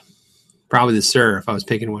says probably the Sir if I was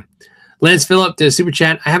picking one. Lance Phillip to Super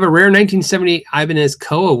Chat. I have a rare 1978 Ibanez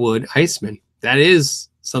Koa wood Iceman. That is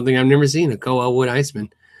something I've never seen, a Koa wood Iceman.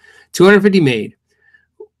 250 made.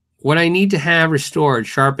 What I need to have restored,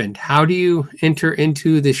 sharpened. How do you enter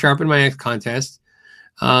into the Sharpen My Axe contest?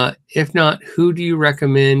 If not, who do you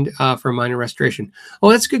recommend for minor restoration?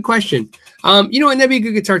 Oh, that's a good question. And that'd be a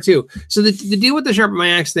good guitar too. So the deal with the Sharpen My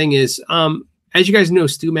Axe thing is, as you guys know,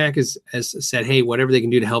 Stu Mack has said, hey, whatever they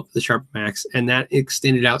can do to help the Sharpen My Axe, and that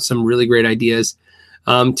extended out some really great ideas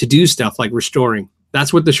to do stuff like restoring.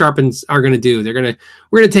 That's what the Sharpens are going to do. We're going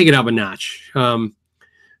to take it up a notch.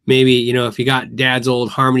 Maybe, if you got Dad's old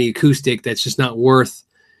Harmony acoustic that's just not worth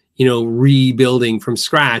rebuilding from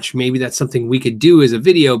scratch, maybe that's something we could do as a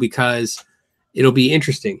video because it'll be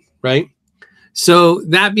interesting, right? So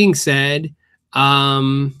that being said,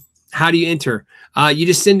 how do you enter? You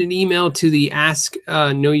just send an email to the ask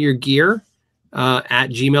know your gear at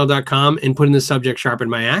gmail.com and put in the subject Sharpen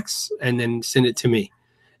My Axe and then send it to me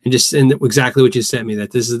and just send exactly what you sent me,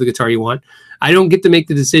 that this is the guitar you want. I don't get to make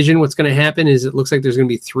the decision. What's going to happen is it looks like there's going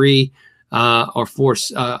to be 3 or 4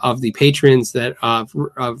 of the patrons that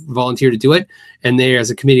volunteer to do it, and they as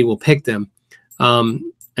a committee will pick them, and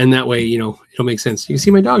that way it'll make sense. You can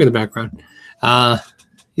see my dog in the background.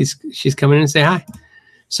 She's coming in and say hi.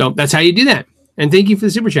 So that's how you do that. And thank you for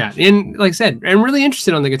the super chat. And like I said, I'm really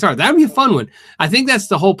interested on the guitar. That would be a fun one. I think that's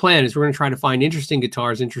the whole plan, is we're going to try to find interesting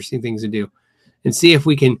guitars, interesting things to do, and see if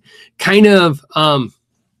we can kind of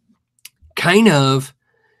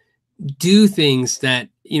do things that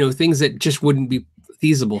things that just wouldn't be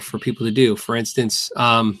feasible for people to do. For instance,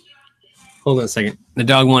 hold on a second. The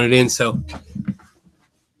dog wanted in, so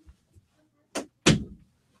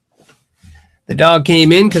the dog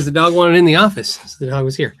came in because the dog wanted in the office. So the dog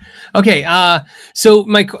was here. Okay, so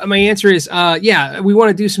my answer is, we want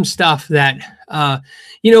to do some stuff that,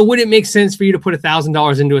 would it make sense for you to put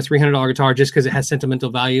 $1,000 into a $300 guitar just because it has sentimental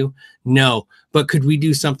value? No, but could we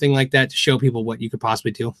do something like that to show people what you could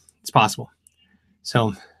possibly do? It's possible.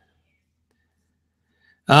 So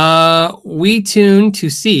we tune to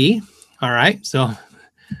C. All right. So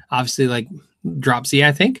obviously like drop C,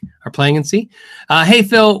 I think, are playing in C. Hey,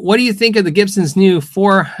 Phil, what do you think of the Gibson's new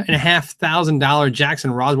 $4,500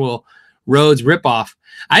 Jackson Roswell Rhodes ripoff?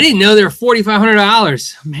 I didn't know they were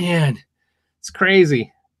 $4,500. Man, it's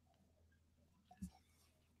crazy.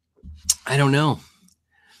 I don't know.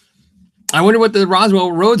 I wonder what the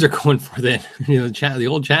Roswell Rhodes are going for then. The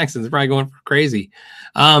old Jacksons are probably going for crazy.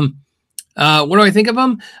 What do I think of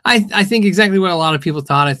them? I think exactly what a lot of people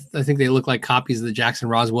thought. I think they look like copies of the Jackson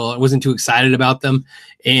Roswell. I wasn't too excited about them.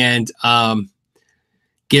 And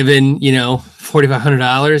given,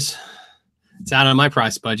 $4,500, it's out of my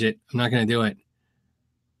price budget. I'm not going to do it.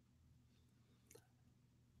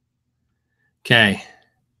 Okay.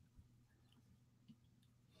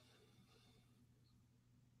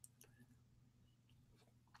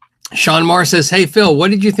 Sean Marr says, hey, Phil,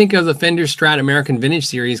 what did you think of the Fender Strat American Vintage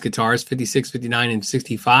Series guitars, 56, 59, and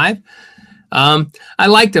 65? I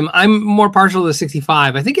liked them. I'm more partial to the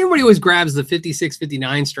 65. I think everybody always grabs the 56,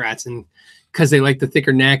 59 Strats and because they like the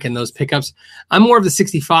thicker neck and those pickups. I'm more of the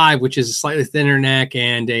 65, which is a slightly thinner neck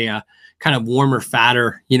and a kind of warmer,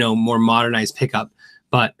 fatter, more modernized pickup.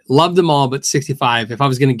 But loved them all, but 65. If I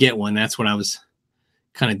was going to get one, that's what I was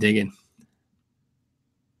kind of digging.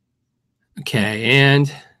 Okay,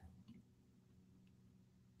 and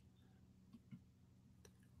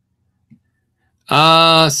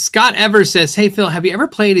Scott Evers says, hey, Phil, have you ever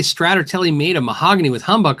played a Strat or Tele made of mahogany with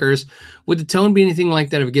humbuckers? Would the tone be anything like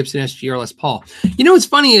that of a Gibson SG or Les Paul? What's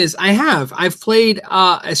funny is I've played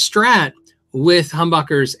a Strat with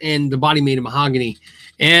humbuckers and the body made of mahogany,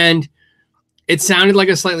 and it sounded like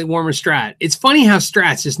a slightly warmer Strat. It's funny how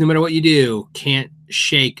Strats, just no matter what you do, can't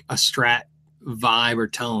shake a Strat vibe or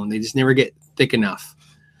tone. They just never get thick enough.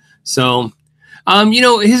 So,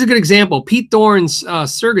 here's a good example. Pete Thorne's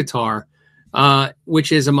Sur guitar,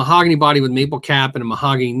 which is a mahogany body with maple cap and a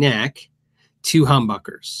mahogany neck, 2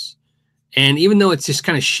 humbuckers. And even though it's just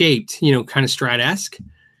kind of shaped, kind of Strat-esque,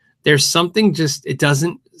 there's something it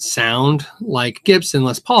doesn't sound like Gibson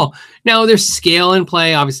Les Paul. Now, there's scale in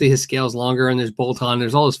play. Obviously, his scale is longer, and there's bolt-on.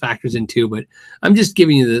 There's all those factors in too, but I'm just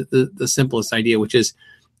giving you the simplest idea, which is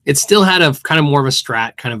it still had a kind of more of a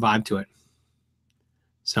Strat kind of vibe to it.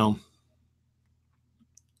 So...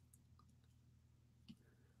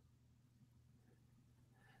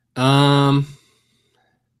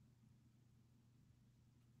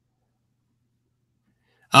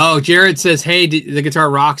 Oh, Jared says, hey, the guitar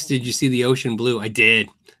rocks. Did you see the ocean blue? I did.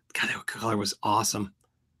 God, that color was awesome.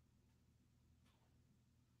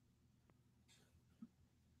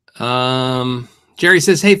 Jerry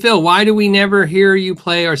says, hey, Phil, why do we never hear you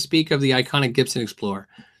play or speak of the iconic Gibson Explorer?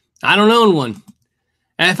 I don't own one.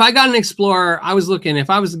 And if I got an Explorer, if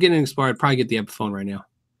I was getting an Explorer, I'd probably get the Epiphone right now.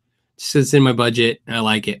 Just it's in my budget, and I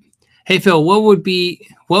like it. Hey, Phil, what would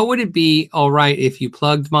it be all right if you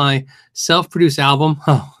plugged my self-produced album?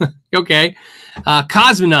 Oh, okay.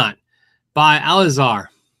 Cosmonaut by Alizar.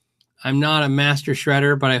 I'm not a master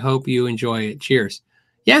shredder, but I hope you enjoy it. Cheers.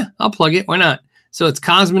 Yeah, I'll plug it. Why not? So it's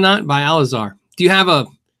Cosmonaut by Alizar. Do you have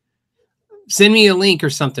send me a link or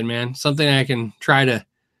something, man? Something I can try to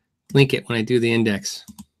link it when I do the index.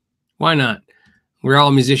 Why not? We're all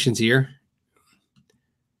musicians here.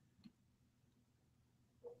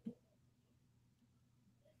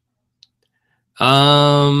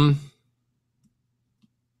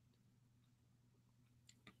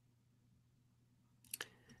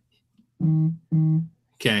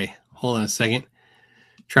 Okay, hold on a second.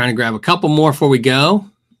 Trying to grab a couple more before we go.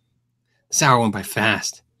 This hour went by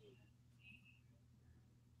fast.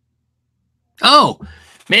 Oh,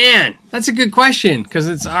 man, that's a good question because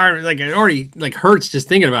it's hard. It already hurts just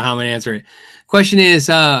thinking about how I'm going to answer it. Question is,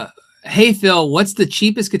 hey, Phil, what's the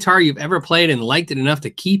cheapest guitar you've ever played and liked it enough to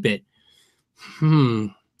keep it?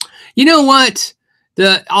 You know what?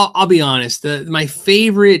 I'll be honest. My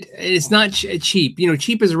favorite, it's not cheap.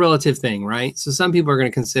 Cheap is a relative thing, right? So some people are going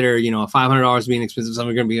to consider, $500 being expensive. Some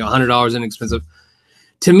are going to be $100 inexpensive.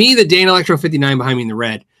 To me, the Dane Electro 59 behind me in the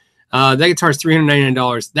red, that guitar is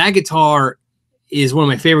 $399. That guitar is one of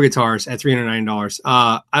my favorite guitars at $309.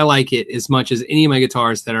 I like it as much as any of my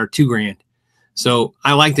guitars that are $2,000. So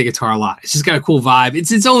I like the guitar a lot. It's just got a cool vibe.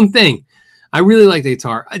 It's its own thing. I really like the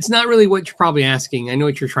guitar. It's not really what you're probably asking. I know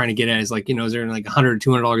what you're trying to get at is is there like $100 or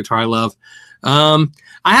 $200 guitar I love? I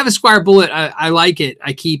have a Squier Bullet. I like it.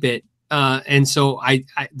 I keep it. And so I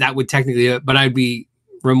that would technically do it, but I'd be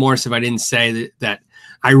remorse if I didn't say that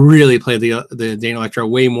I really play the Dane Electro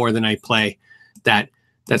way more than I play that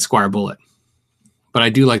Squier Bullet. But I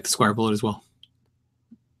do like the Squier Bullet as well.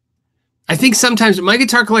 I think sometimes my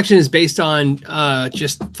guitar collection is based on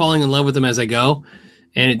just falling in love with them as I go.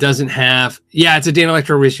 And it doesn't have, it's a Dane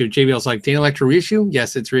Electro reissue. JBL's like, Dane Electro reissue?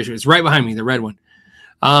 Yes, it's reissue. It's right behind me, the red one.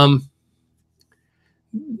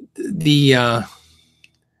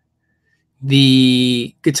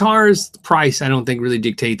 The guitar's price, I don't think really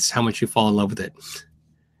dictates how much you fall in love with it.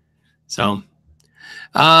 So,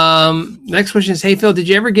 next question is, hey, Phil, did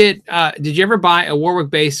you ever buy a Warwick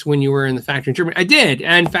bass when you were in the factory in Germany? I did.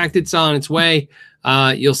 And in fact, it's on its way.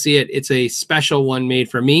 You'll see it. It's a special one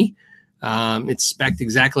made for me. It's spec'd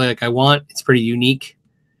exactly like I want. It's pretty unique.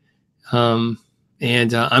 And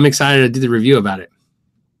I'm excited to do the review about it.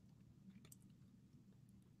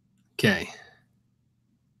 Okay.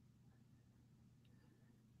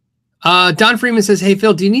 Don Freeman says, hey,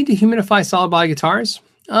 Phil, do you need to humidify solid body guitars?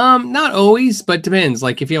 Not always, but depends.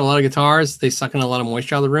 Like if you have a lot of guitars, they suck in a lot of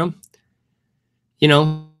moisture out of the room. You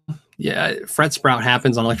know, yeah, fret sprout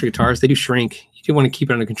happens on electric guitars. They do shrink. You do want to keep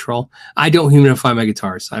it under control. I don't humidify my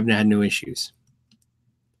guitars. I've had no issues.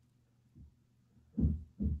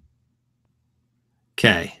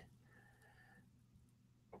 Okay.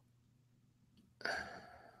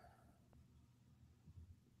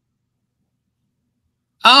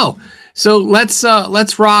 Oh, so let's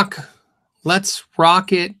rock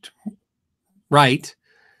it right.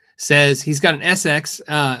 Says he's got an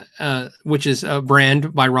SX, which is a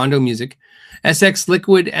brand by Rondo Music. SX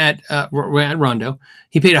Liquid at Rondo.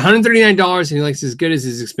 He paid $139 and he likes as good as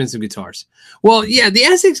his expensive guitars. Well, yeah, the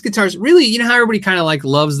SX guitars really, you know how everybody kind of like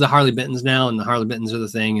loves the Harley Bentons now, and the Harley Bentons are the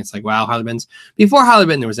thing. It's like, wow, Harley Bentons. Before Harley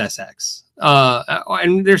Benton, there was SX.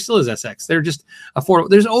 And there still is SX. They're just affordable.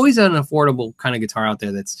 There's always an affordable kind of guitar out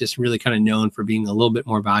there that's just really kind of known for being a little bit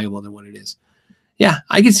more valuable than what it is. Yeah,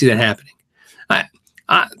 I can see that happening.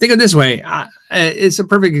 Think of it this way. It's a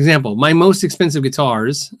perfect example. My most expensive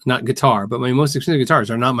guitars, not guitar, but my most expensive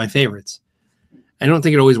guitars are not my favorites. I don't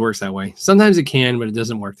think it always works that way. Sometimes it can, but it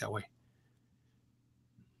doesn't work that way.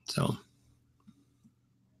 So.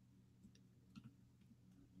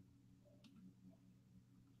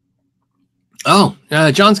 Oh,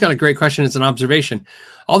 John's got a great question. It's an observation.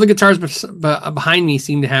 All the guitars behind me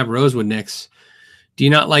seem to have rosewood necks. Do you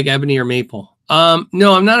not like ebony or maple?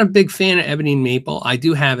 No, I'm not a big fan of ebony and maple. I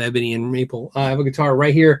do have ebony and maple. I have a guitar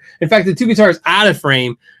right here. In fact, the two guitars out of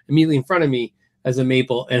frame immediately in front of me as a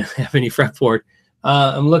maple and ebony fretboard.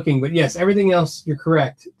 I'm looking, but yes, everything else, you're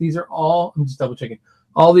correct. These are all, I'm just double checking.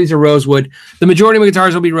 All these are rosewood. The majority of my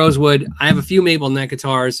guitars will be rosewood. I have a few maple neck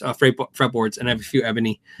guitars, fretboards, and I have a few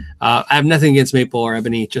ebony. I have nothing against maple or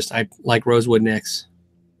ebony. Just I like rosewood necks.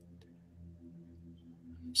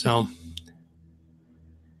 So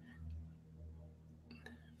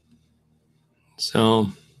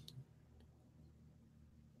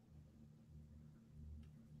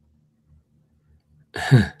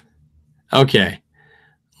okay.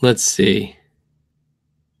 Let's see.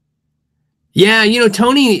 Yeah, you know,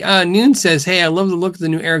 Tony Noon says, hey, I love the look of the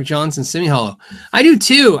new Eric Johnson semi-hollow. I do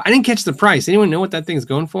too. I didn't catch the price. Anyone know what that thing's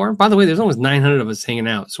going for? By the way, there's almost 900 of us hanging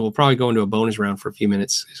out, so we'll probably go into a bonus round for a few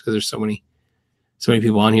minutes because there's so many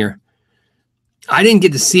people on here. I didn't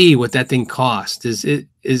get to see what that thing cost. Is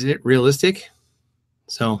it realistic?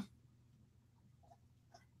 So.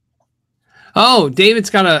 Oh, David's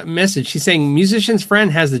got a message. She's saying musician's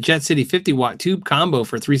friend has the Jet City 50-watt tube combo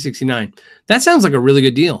for $369. That sounds like a really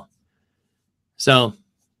good deal. So,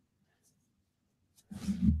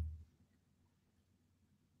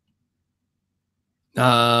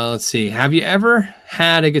 let's see. Have you ever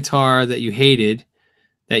had a guitar that you hated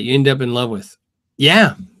that you end up in love with?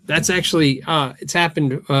 Yeah, that's actually, it's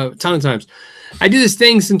happened a ton of times. I do this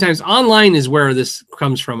thing sometimes. Online is where this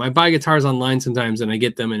comes from. I buy guitars online sometimes and I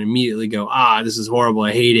get them and immediately go, this is horrible.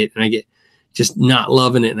 I hate it. And I get just not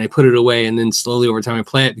loving it. And I put it away. And then slowly over time I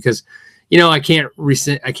play it because, you know, I can't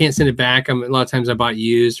send it back. A lot of times I bought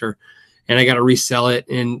used and I got to resell it.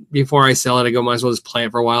 And before I sell it, I go, might as well just play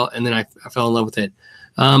it for a while. And then I fell in love with it.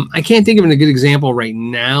 I can't think of a good example right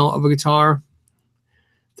now of a guitar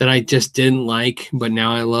that I just didn't like, but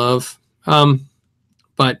now I love.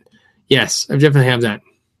 But yes, I definitely have that.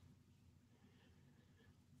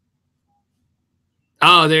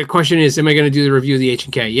 Oh, the question is, am I going to do the review of the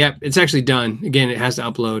H&K? Yep, it's actually done. Again, it has to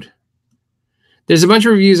upload. There's a bunch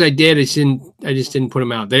of reviews I did. I just didn't put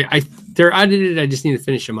them out. They're edited. I just need to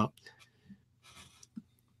finish them up.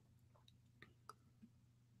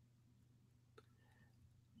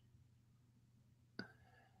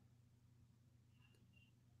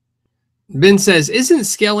 Ben says, isn't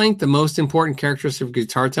scale length the most important characteristic of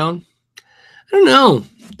guitar tone? I don't know.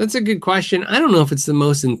 That's a good question. I don't know if it's the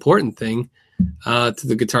most important thing to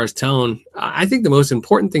the guitar's tone. I think the most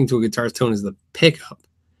important thing to a guitar's tone is the pickup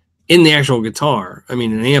in the actual guitar. I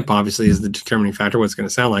mean, an amp obviously is the determining factor what it's going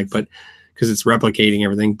to sound like, but because it's replicating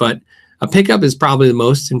everything. But a pickup is probably the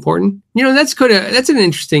most important. You know, that's an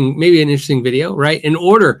interesting video, right? In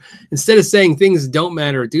order, instead of saying things don't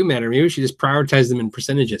matter or do matter, maybe we should just prioritize them in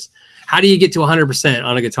percentages. How do you get to 100%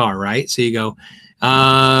 on a guitar, right? So you go,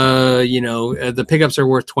 the pickups are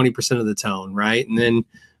worth 20% of the tone, right? And then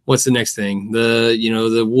what's the next thing?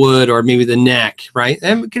 The wood or maybe the neck, right?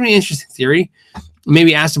 That can be an interesting theory.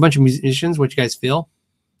 Maybe ask a bunch of musicians what you guys feel.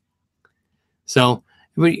 So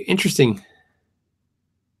it would be interesting.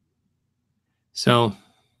 So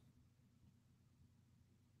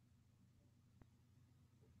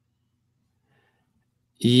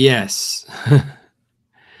yes.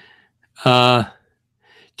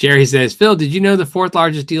 Jerry says, Phil, did you know the fourth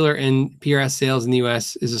largest dealer in PRS sales in the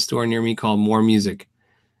U.S. is a store near me called More Music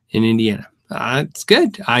in Indiana? It's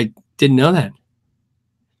good. I didn't know that.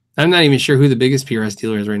 I'm not even sure who the biggest PRS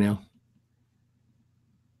dealer is right now.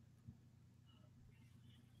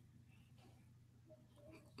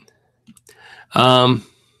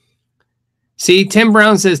 See, Tim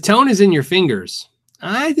Brown says tone is in your fingers.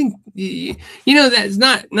 I think, that's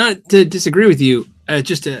not to disagree with you,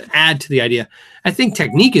 just to add to the idea. I think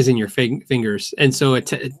technique is in your fingers. And so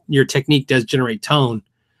your technique does generate tone,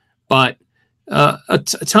 but a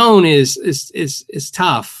tone is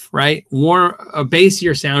tough, right? A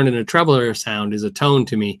bassier sound and a treblier sound is a tone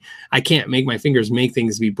to me. I can't make my fingers make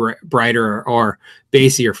things be brighter or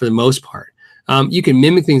bassier for the most part. You can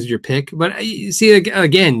mimic things with your pick, but you see,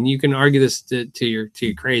 again, you can argue this to your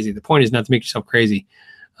crazy. The point is not to make yourself crazy.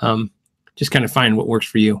 Just kind of find what works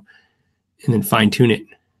for you and then fine tune it.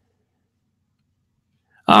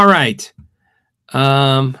 All right.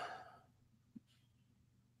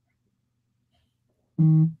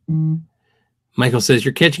 Michael says,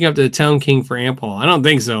 you're catching up to the Tone King for amp hall. I don't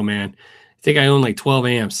think so, man. I think I own like 12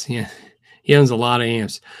 amps. Yeah, he owns a lot of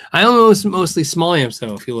amps. I own mostly small amps,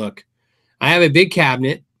 though, if you look. I have a big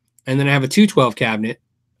cabinet, and then I have a 212 cabinet,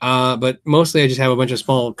 but mostly I just have a bunch of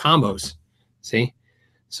small combos. See?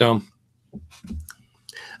 So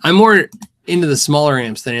I'm more into the smaller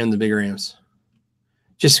amps than I am the bigger amps,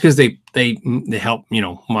 just because they help,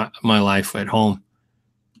 my life at home.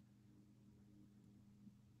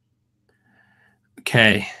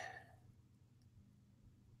 Okay.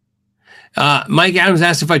 Mike Adams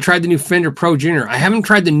asked if I tried the new Fender Pro Junior. I haven't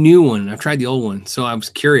tried the new one. I've tried the old one, so I was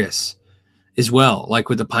curious as well, like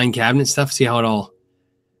with the pine cabinet stuff, see how it all.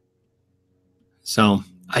 So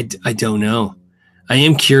I don't know. I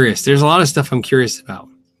am curious. There's a lot of stuff I'm curious about.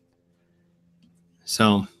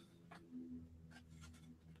 So.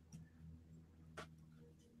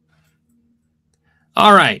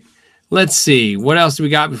 All right. Let's see. What else do we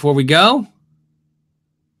got before we go?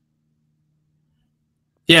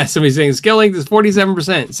 Yeah, somebody's saying skill length is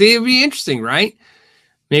 47%. See, it'd be interesting, right?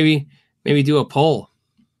 Maybe do a poll.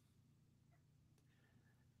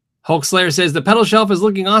 Hulk Slayer says the pedal shelf is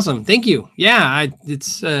looking awesome. Thank you. Yeah,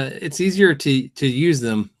 it's easier to use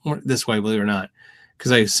them this way, believe it or not,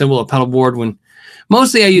 because I assemble a pedal board when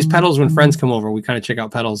mostly I use pedals when friends come over. We kind of check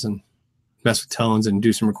out pedals and mess with tones and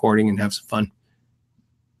do some recording and have some fun.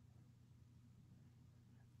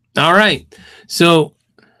 All right, so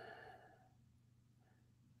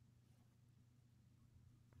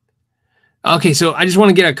okay, so I just want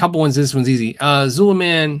to get a couple ones. This one's easy.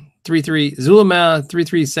 Zulama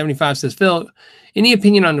 3375 says, Phil, any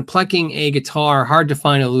opinion on plucking a guitar? Hard to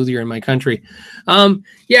find a luthier in my country.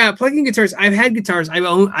 Yeah, plucking guitars. I've had guitars. I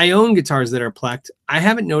own guitars that are plucked. I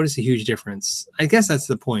haven't noticed a huge difference. I guess that's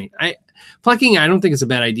the point. Plucking, I don't think it's a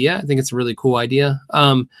bad idea. I think it's a really cool idea.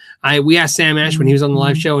 We asked Sam Ash when he was on the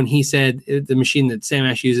live show, and he said the machine that Sam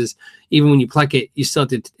Ash uses, even when you pluck it, you still have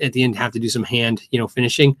to, at the end, have to do some hand,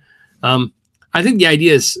 finishing. I think the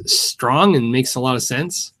idea is strong and makes a lot of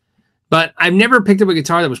sense. But I've never picked up a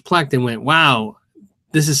guitar that was plucked and went, wow,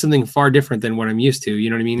 this is something far different than what I'm used to. You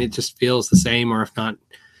know what I mean? It just feels the same, or if not, it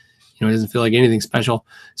doesn't feel like anything special.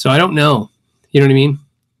 So I don't know. You know what I mean?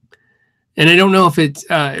 And I don't know if it's,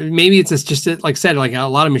 maybe it's just like I said, like a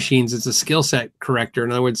lot of machines, it's a skill set corrector.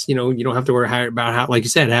 In other words, you don't have to worry about how, like you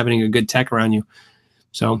said, having a good tech around you.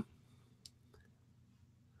 So.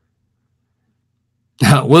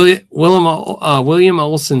 William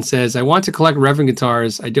Olson says, I want to collect Reverend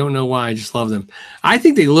guitars. I don't know why. I just love them. I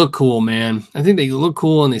think they look cool, man. I think they look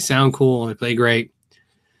cool and they sound cool and they play great.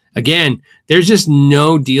 Again, there's just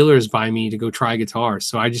no dealers by me to go try guitars.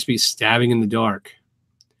 So I just be stabbing in the dark.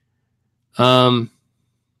 So,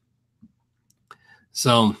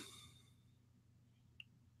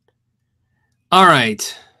 all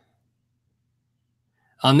right.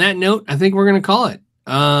 On that note, I think we're going to call it.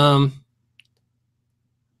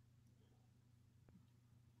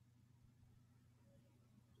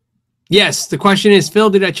 Yes, the question is, Phil,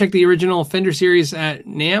 did I check the original Fender series at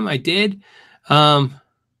NAMM? I did. Oh,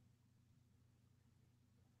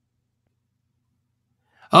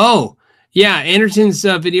 yeah. Anderson's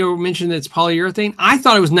video mentioned that it's polyurethane. I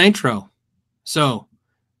thought it was nitro. So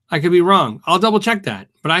I could be wrong. I'll double check that.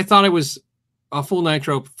 But I thought it was a full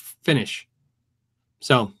nitro finish.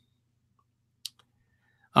 So,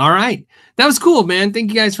 all right. That was cool, man. Thank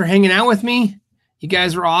you guys for hanging out with me. You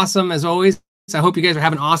guys were awesome as always. I hope you guys are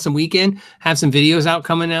having an awesome weekend. Have some videos out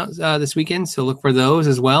coming out this weekend, so look for those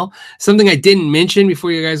as well. Something I didn't mention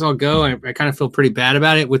before you guys all go, I kind of feel pretty bad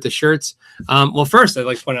about it with the shirts. Well, first, I'd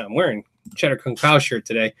like to point out I'm wearing Cheddar Kung Pao shirt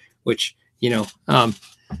today, which,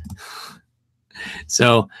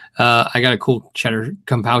 So I got a cool Cheddar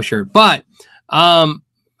Kung Pao shirt. But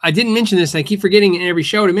I didn't mention this. I keep forgetting in every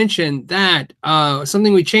show to mention that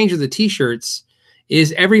something we changed with the T-shirts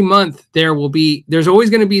is every month there's always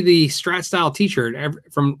going to be the Strat style T-shirt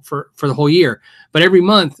for the whole year. But every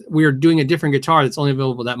month we're doing a different guitar that's only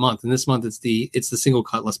available that month. And this month it's the single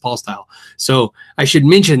cut Les Paul style. So I should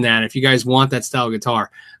mention that if you guys want that style of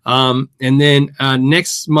guitar. And then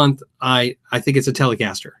next month I think it's a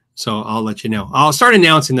Telecaster. So I'll let you know. I'll start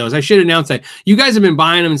announcing those. I should announce that. You guys have been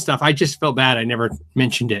buying them and stuff. I just felt bad. I never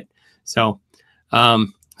mentioned it. So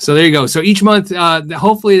there you go. So each month,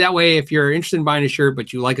 hopefully that way, if you're interested in buying a shirt,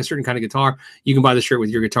 but you like a certain kind of guitar, you can buy the shirt with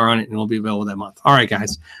your guitar on it and it'll be available that month. All right,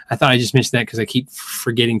 guys. I thought I just mentioned that because I keep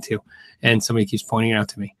forgetting to, and somebody keeps pointing it out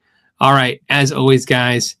to me. All right. As always,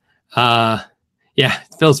 guys.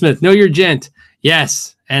 Phil Smith, know your gent.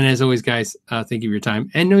 Yes. And as always, guys, thank you for your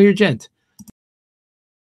time and know your gent.